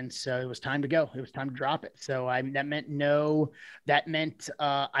 And so it was time to go. It was time to drop it. So that meant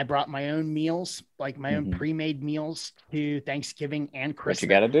I brought my own meals, like my own Mhm. pre-made meals to Thanksgiving and What you Christmas.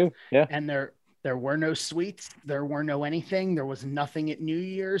 got to do? Yeah. And there were no sweets, there were no anything, there was nothing at New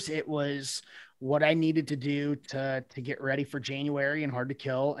Year's. It was what I needed to do to get ready for January and Hard to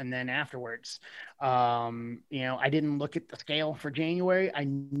Kill, and then afterwards. I didn't look at the scale for January. I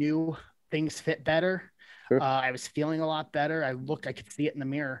knew things fit better. Sure. I was feeling a lot better. I could see it in the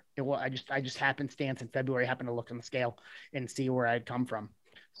mirror. I just happenstance in February happened to look on the scale and see where I'd come from.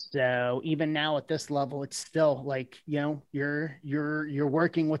 So even now at this level, it's still like, you're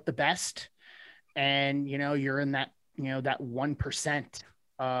working with the best, and you're in that 1%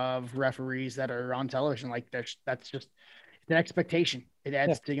 of referees that are on television. Like that's just an expectation. It Yeah.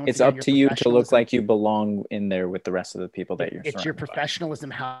 adds to, once It's again, up your to you to look professionalism. like you belong in there with the rest of the people that you're It's your surrounded by.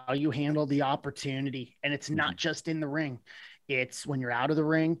 professionalism, how you handle the opportunity. And it's Mhm. not just in the ring. It's when you're out of the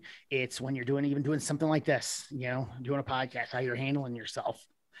ring. It's when you're doing something like this, doing a podcast, how you're handling yourself.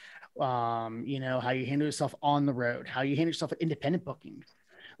 How you handle yourself on the road, how you handle yourself at independent bookings.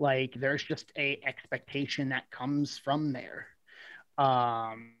 Like there's just a expectation that comes from there.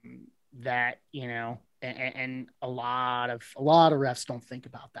 Um, that, and a lot of refs don't think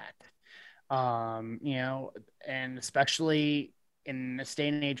about that. And especially in this day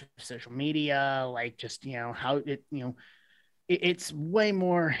and age of social media, like just, how it's way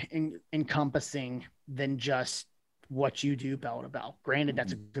more encompassing than just what you do bell to bell. Granted,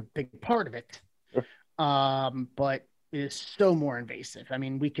 that's a Mhm. good big part of it, Sure. but it is so more invasive. I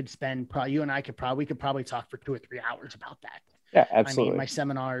mean, we could spend probably you and I could probably talk for 2 or 3 hours about that. Yeah, I mean, absolutely. my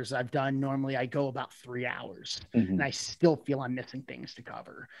seminars I've done normally I go about 3 hours, and Mhm. I still feel I'm missing things to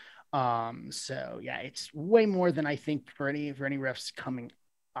cover. So yeah, it's way more than I think for any refs coming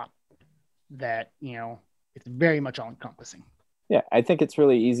up. That it's very much all encompassing. Yeah, I think it's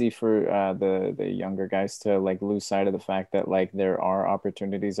really easy for the younger guys to like lose sight of the fact that like there are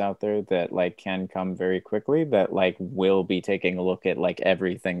opportunities out there that like can come very quickly that like will be taking a look at like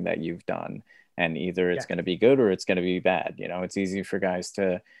everything that you've done, and either it's Yeah, going to be good or it's going to be bad. It's easy for guys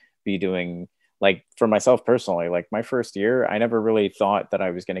to be doing, like for myself personally, like my first year, I never really thought that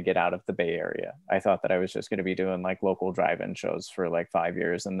I was going to get out of the Bay Area. I thought that I was just going to be doing like local drive-in shows for like 5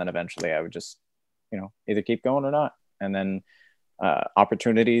 years, and then eventually I would just, either keep going or not. And then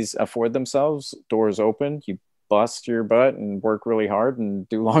opportunities afford themselves, doors open, you bust your butt and work really hard and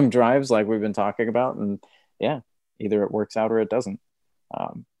do long drives like we've been talking about. And yeah, either it works out or it doesn't.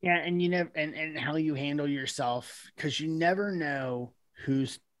 Um, yeah, and and how you handle yourself, because you never know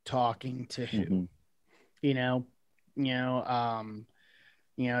who's talking to who. mhm. You know, you know, um,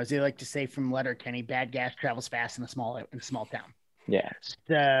 as they like to say from Letterkenny, bad gas travels fast in a small town. Yeah.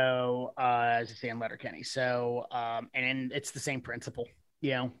 So, as I say in Letterkenny, so and it's the same principle,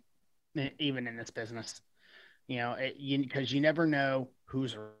 you know, even in this business. Because you never know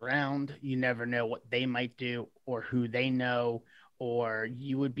who's around, you never know what they might do or who they know, or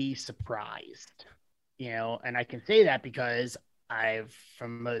you would be surprised. And I can say that because I've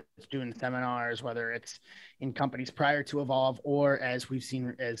from doing seminars, whether it's in companies prior to Evolve or as we've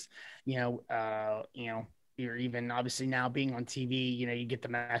seen as you're even obviously now being on TV, you get the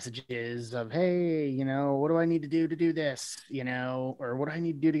messages of, hey, what do I need to do this, or what do I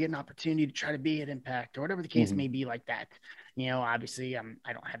need to do to get an opportunity to try to be at Impact or whatever the case Mhm. may be like that. Obviously,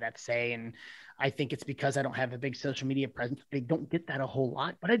 I don't have that to say, and I think it's because I don't have a big social media presence. They don't get that a whole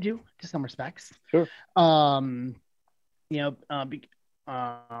lot, but I do to some respects. Sure. Um, you know,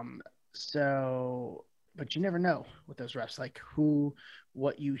 um, so, but you never know with those refs, like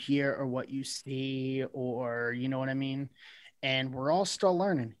what you hear or what you see, or you know what I mean. And we're all still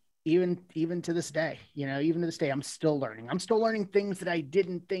learning, even to this day. Even to this day, I'm still learning. I'm still learning things that I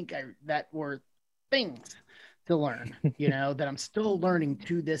didn't think that were things to learn. That I'm still learning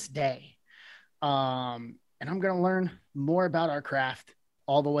to this day. And I'm gonna learn more about our craft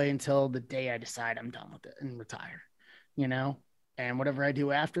all the way until the day I decide I'm done with it and retire you know, and whatever I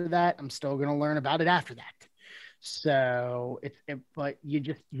do after that, I'm still going to learn about it after that. So but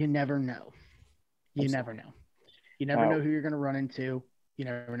you never know. You never know. You never Uh, know who you're going to run into. You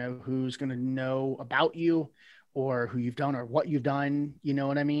never know who's going to know about you or who you've done or what you've done. You know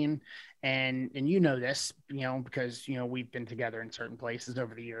what I mean? And you know this, because we've been together in certain places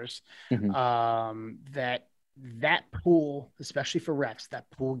over the years. mhm. That pool, especially for refs, that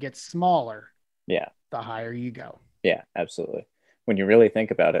pool gets smaller Yeah. the higher you go. Yeah, absolutely. When you really think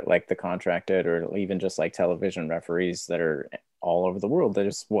about it, like the contracted or even just like television referees that are all over the world,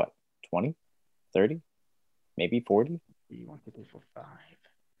 there's what, 20, 30, maybe 40? You want to do for five,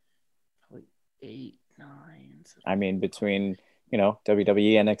 probably eight, nine. I mean, between,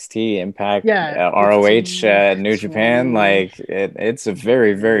 WWE, NXT, Impact, Yeah, ROH, 15, New Japan, 20, like it's a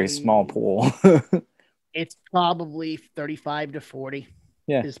very, very small 30. pool. It's probably 35 to 40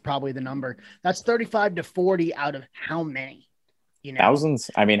 Yeah. is probably the number. That's 35 to 40 out of how many, you know? Thousands.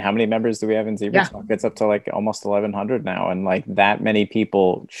 I mean, how many members do we have in Zebra Yeah. Talk? It's up to like almost 1,100 now, and like that many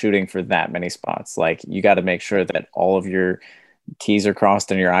people shooting for that many spots. Like you got to make sure that all of your T's are crossed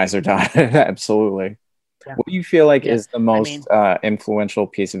and your I's are dotted. Absolutely. Yeah. What do you feel like Yeah. is the I most mean, influential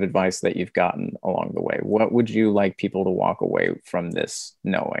piece of advice that you've gotten along the way? What would you like people to walk away from this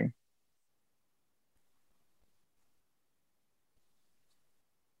knowing?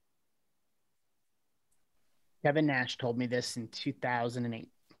 Kevin Nash told me this in 2008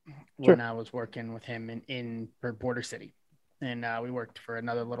 when Sure. I was working with him in for Border City. And we worked for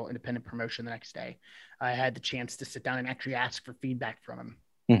another little independent promotion the next day. I had the chance to sit down and actually ask for feedback from him.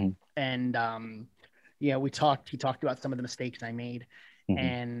 Hmm. And yeah, we talked. He talked about some of the mistakes I made, Hmm.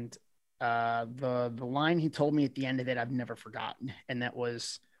 and the line he told me at the end of it, I've never forgotten, and that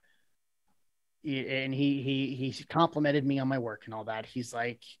was, and he complimented me on my work and all that. He's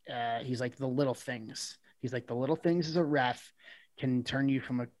like the little things. He's like the little things as a ref can turn you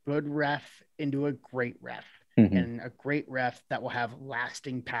from a good ref into a great ref, Hmm. and a great ref that will have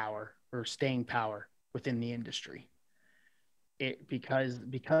lasting power or staying power within the industry it because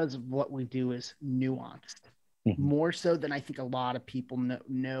of what we do is nuanced Hmm. more so than I think a lot of people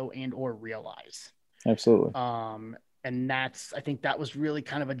know and or realize. Absolutely. And that's I think that was really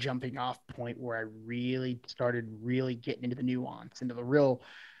kind of a jumping off point where I really started really getting into the nuance, into the real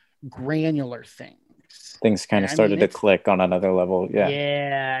granular things. Things kind And of I mean started to it's click on another level. Yeah.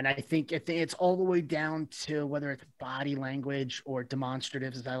 yeah, and I think it's all the way down to whether it's body language or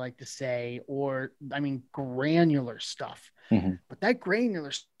demonstratives, as I like to say, or I mean granular stuff. Hmm. But that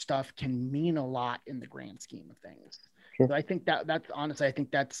granular stuff can mean a lot in the grand scheme of things. Sure. So I think that's honestly, I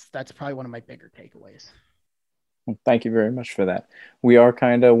think that's probably one of my bigger takeaways. Well, thank you very much for that. We are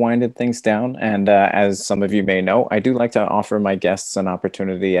kind of winding things down, and as some of you may know, I do like to offer my guests an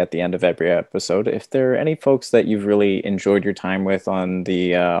opportunity at the end of every episode. If there are any folks that you've really enjoyed your time with on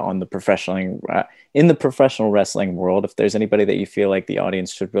the professional in the professional wrestling world, if there's anybody that you feel like the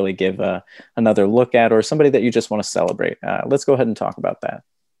audience should really give another look at, or somebody that you just want to celebrate, let's go ahead and talk about that.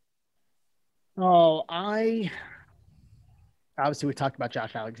 Oh, I obviously we talked about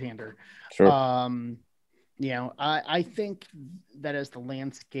Josh Alexander. Sure. Um, I think that as the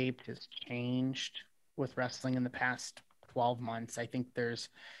landscape has changed with wrestling in the past 12 months, I think there's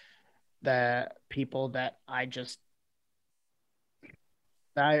the people that I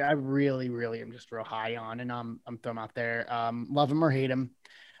really, really am just real high on, and I'm throwing out there. Love him or hate him.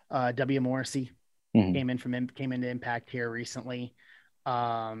 W. Morrissey Hmm. came into Impact here recently.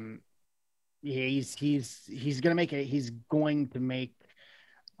 Um, yeah, he's going to make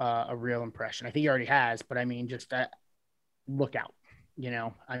a real impression. I think he already has, but I mean, just look out.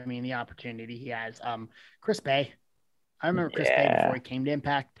 I mean, the opportunity he has. Chris Bay. I remember Chris Bay before Yeah. he came to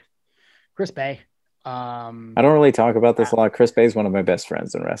Impact. Chris Bay. I Um, don't really talk about this uh, a lot. Chris Bay is one of my best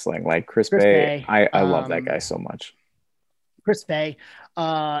friends in wrestling. Like Chris Chris Bay, Bay. I love that guy so much. Chris Bay.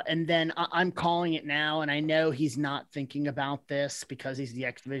 And then I'm calling it now, and I know he's not thinking about this because he's the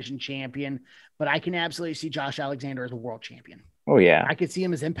X Division champion, but I can absolutely see Josh Alexander as a world champion. Oh yeah. I could see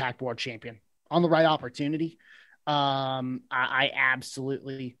him as Impact World Champion on the right opportunity. I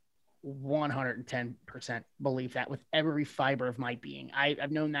absolutely 110% believe that with every fiber of my being.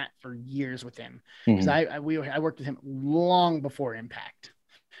 I've known that for years with him because Hmm. I worked with him long before Impact.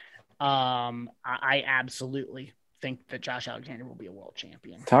 I absolutely think that Josh Alexander will be a world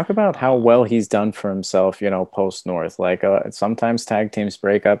champion. Talk about how well Um, he's done for himself, post North. Like sometimes tag teams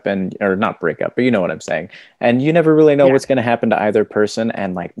break up and or not break up, but you know what I'm saying. And you never really know yeah, what's going to happen to either person.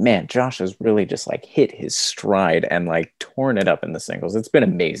 And like, man, Josh has really just like hit his stride and like torn it up in the singles. It's been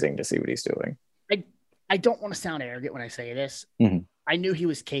amazing to see what he's doing. I I don't want to sound arrogant when I say this. Hmm. I knew he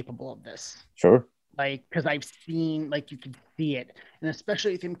was capable of this. Sure. Like, because I've seen, like, you can see it, and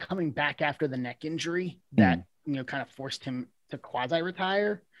especially with him coming back after the neck injury Hmm. that kind of forced him to quasi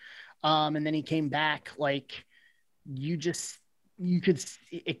retire. And then he came back. Like, you just, you could,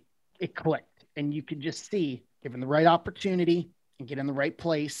 it clicked, and you could just see, given the right opportunity and get in the right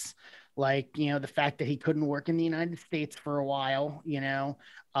place. Like, the fact that he couldn't work in the United States for a while,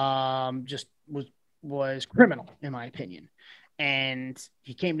 just was criminal in my opinion. And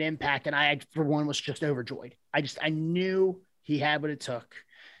he came to Impact, and I, for one, was just overjoyed. I knew he had what it took,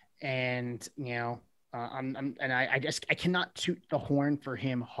 and I just, I cannot toot the horn for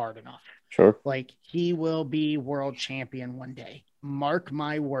him hard enough. Sure. Like, he will be world champion one day. Mark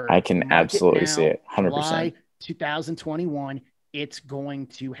my I words. can Mark it absolutely see now. it. 100%. July 2021. It's going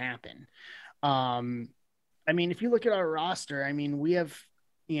to happen. Um, I mean, if you look at our roster, I mean, we have,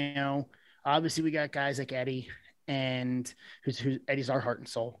 you know, obviously we got guys like Eddie, and who's Eddie's our heart and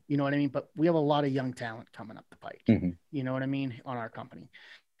soul. You know what I mean? But we have a lot of young talent coming up the pike. Mm-hmm. You know what I mean? On our company,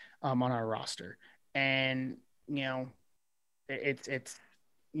 on our roster, and it's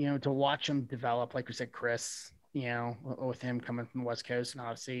to watch him develop, like we said, Chris, with him coming from the West Coast, and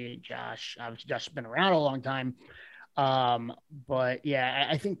obviously Josh. Obviously, Josh has been around a long time. But yeah,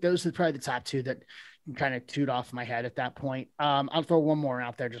 I think those are probably the top two that kind of toot off my head at that point. I'll throw one more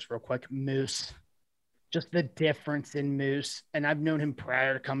out there just real quick. Moose, just the difference in Moose, and I've known him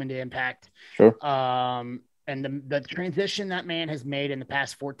prior to coming to Impact. Sure. And the transition that man has made in the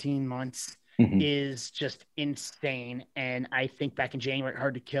past 14 months Mm-hmm. is just insane. And I think back in January,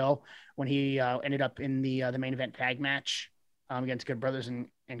 Hard to Kill, when he ended up in the main event tag match against Good Brothers and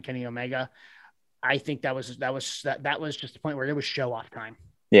Kenny Omega. I think that was just the point where it was show off time.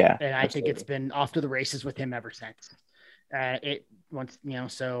 Yeah, And I think absolutely. it's been off to the races with him ever since. It once,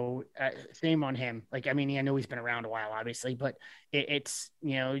 so same on him. Like, I mean, I know he's been around a while, obviously, but it's,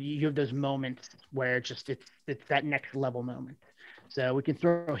 you have those moments where it's that next level moment. So we can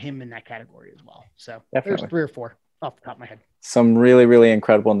throw him in that category as well. So there's Definitely. 3 or 4 off the top of my head. Some really, really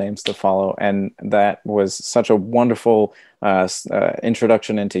incredible names to follow. And that was such a wonderful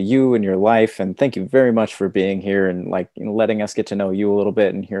introduction into you and your life. And thank you very much for being here and letting us get to know you a little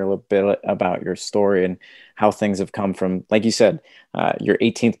bit and hear a little bit about your story and how things have come from, like you said, your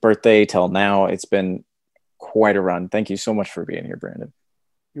 18th birthday till now. It's been quite a run. Thank you so much for being here, Brandon.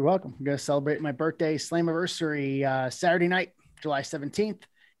 You're welcome. I'm going to celebrate my birthday Slammiversary Saturday night, July 17th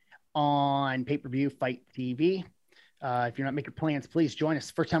on pay-per-view Fight TV. If you're not making plans, please join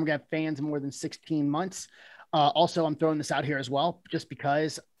us. First time we got fans in more than 16 months. Also, I'm throwing this out here as well, just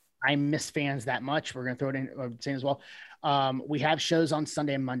because I miss fans that much. We're going to throw it in as well. We have shows on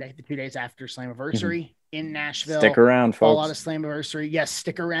Sunday and Monday, the 2 days after Slammiversary in Nashville. Stick around, Fall out of folks. Slammiversary. Yes,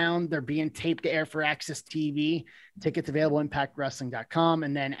 stick around. They're being taped to air for Access TV. Tickets available impactwrestling.com,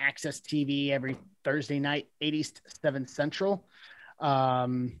 and then Access TV every Thursday night, 8 East, 7 Central.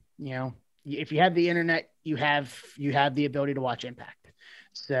 If you have the internet, you have the ability to watch Impact.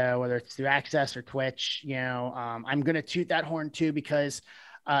 So whether it's through Access or Twitch, I'm going to toot that horn too, because,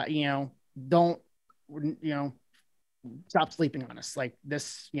 don't, stop sleeping on us like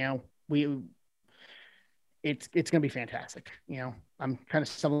this. It's going to be fantastic. I'm kind of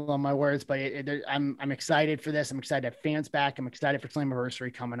stumbling on my words, but I'm excited for this. I'm excited to have fans back. I'm excited for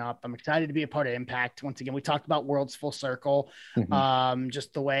Slammiversary coming up. I'm excited to be a part of Impact. Once again, we talked about Worlds Full Circle.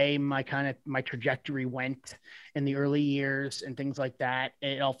 Just the way my trajectory went in the early years and things like that.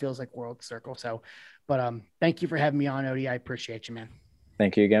 It all feels like World Circle. So, but thank you for having me on, Odie. I appreciate you, man.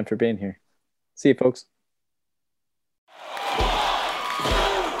 Thank you again for being here. See you, folks.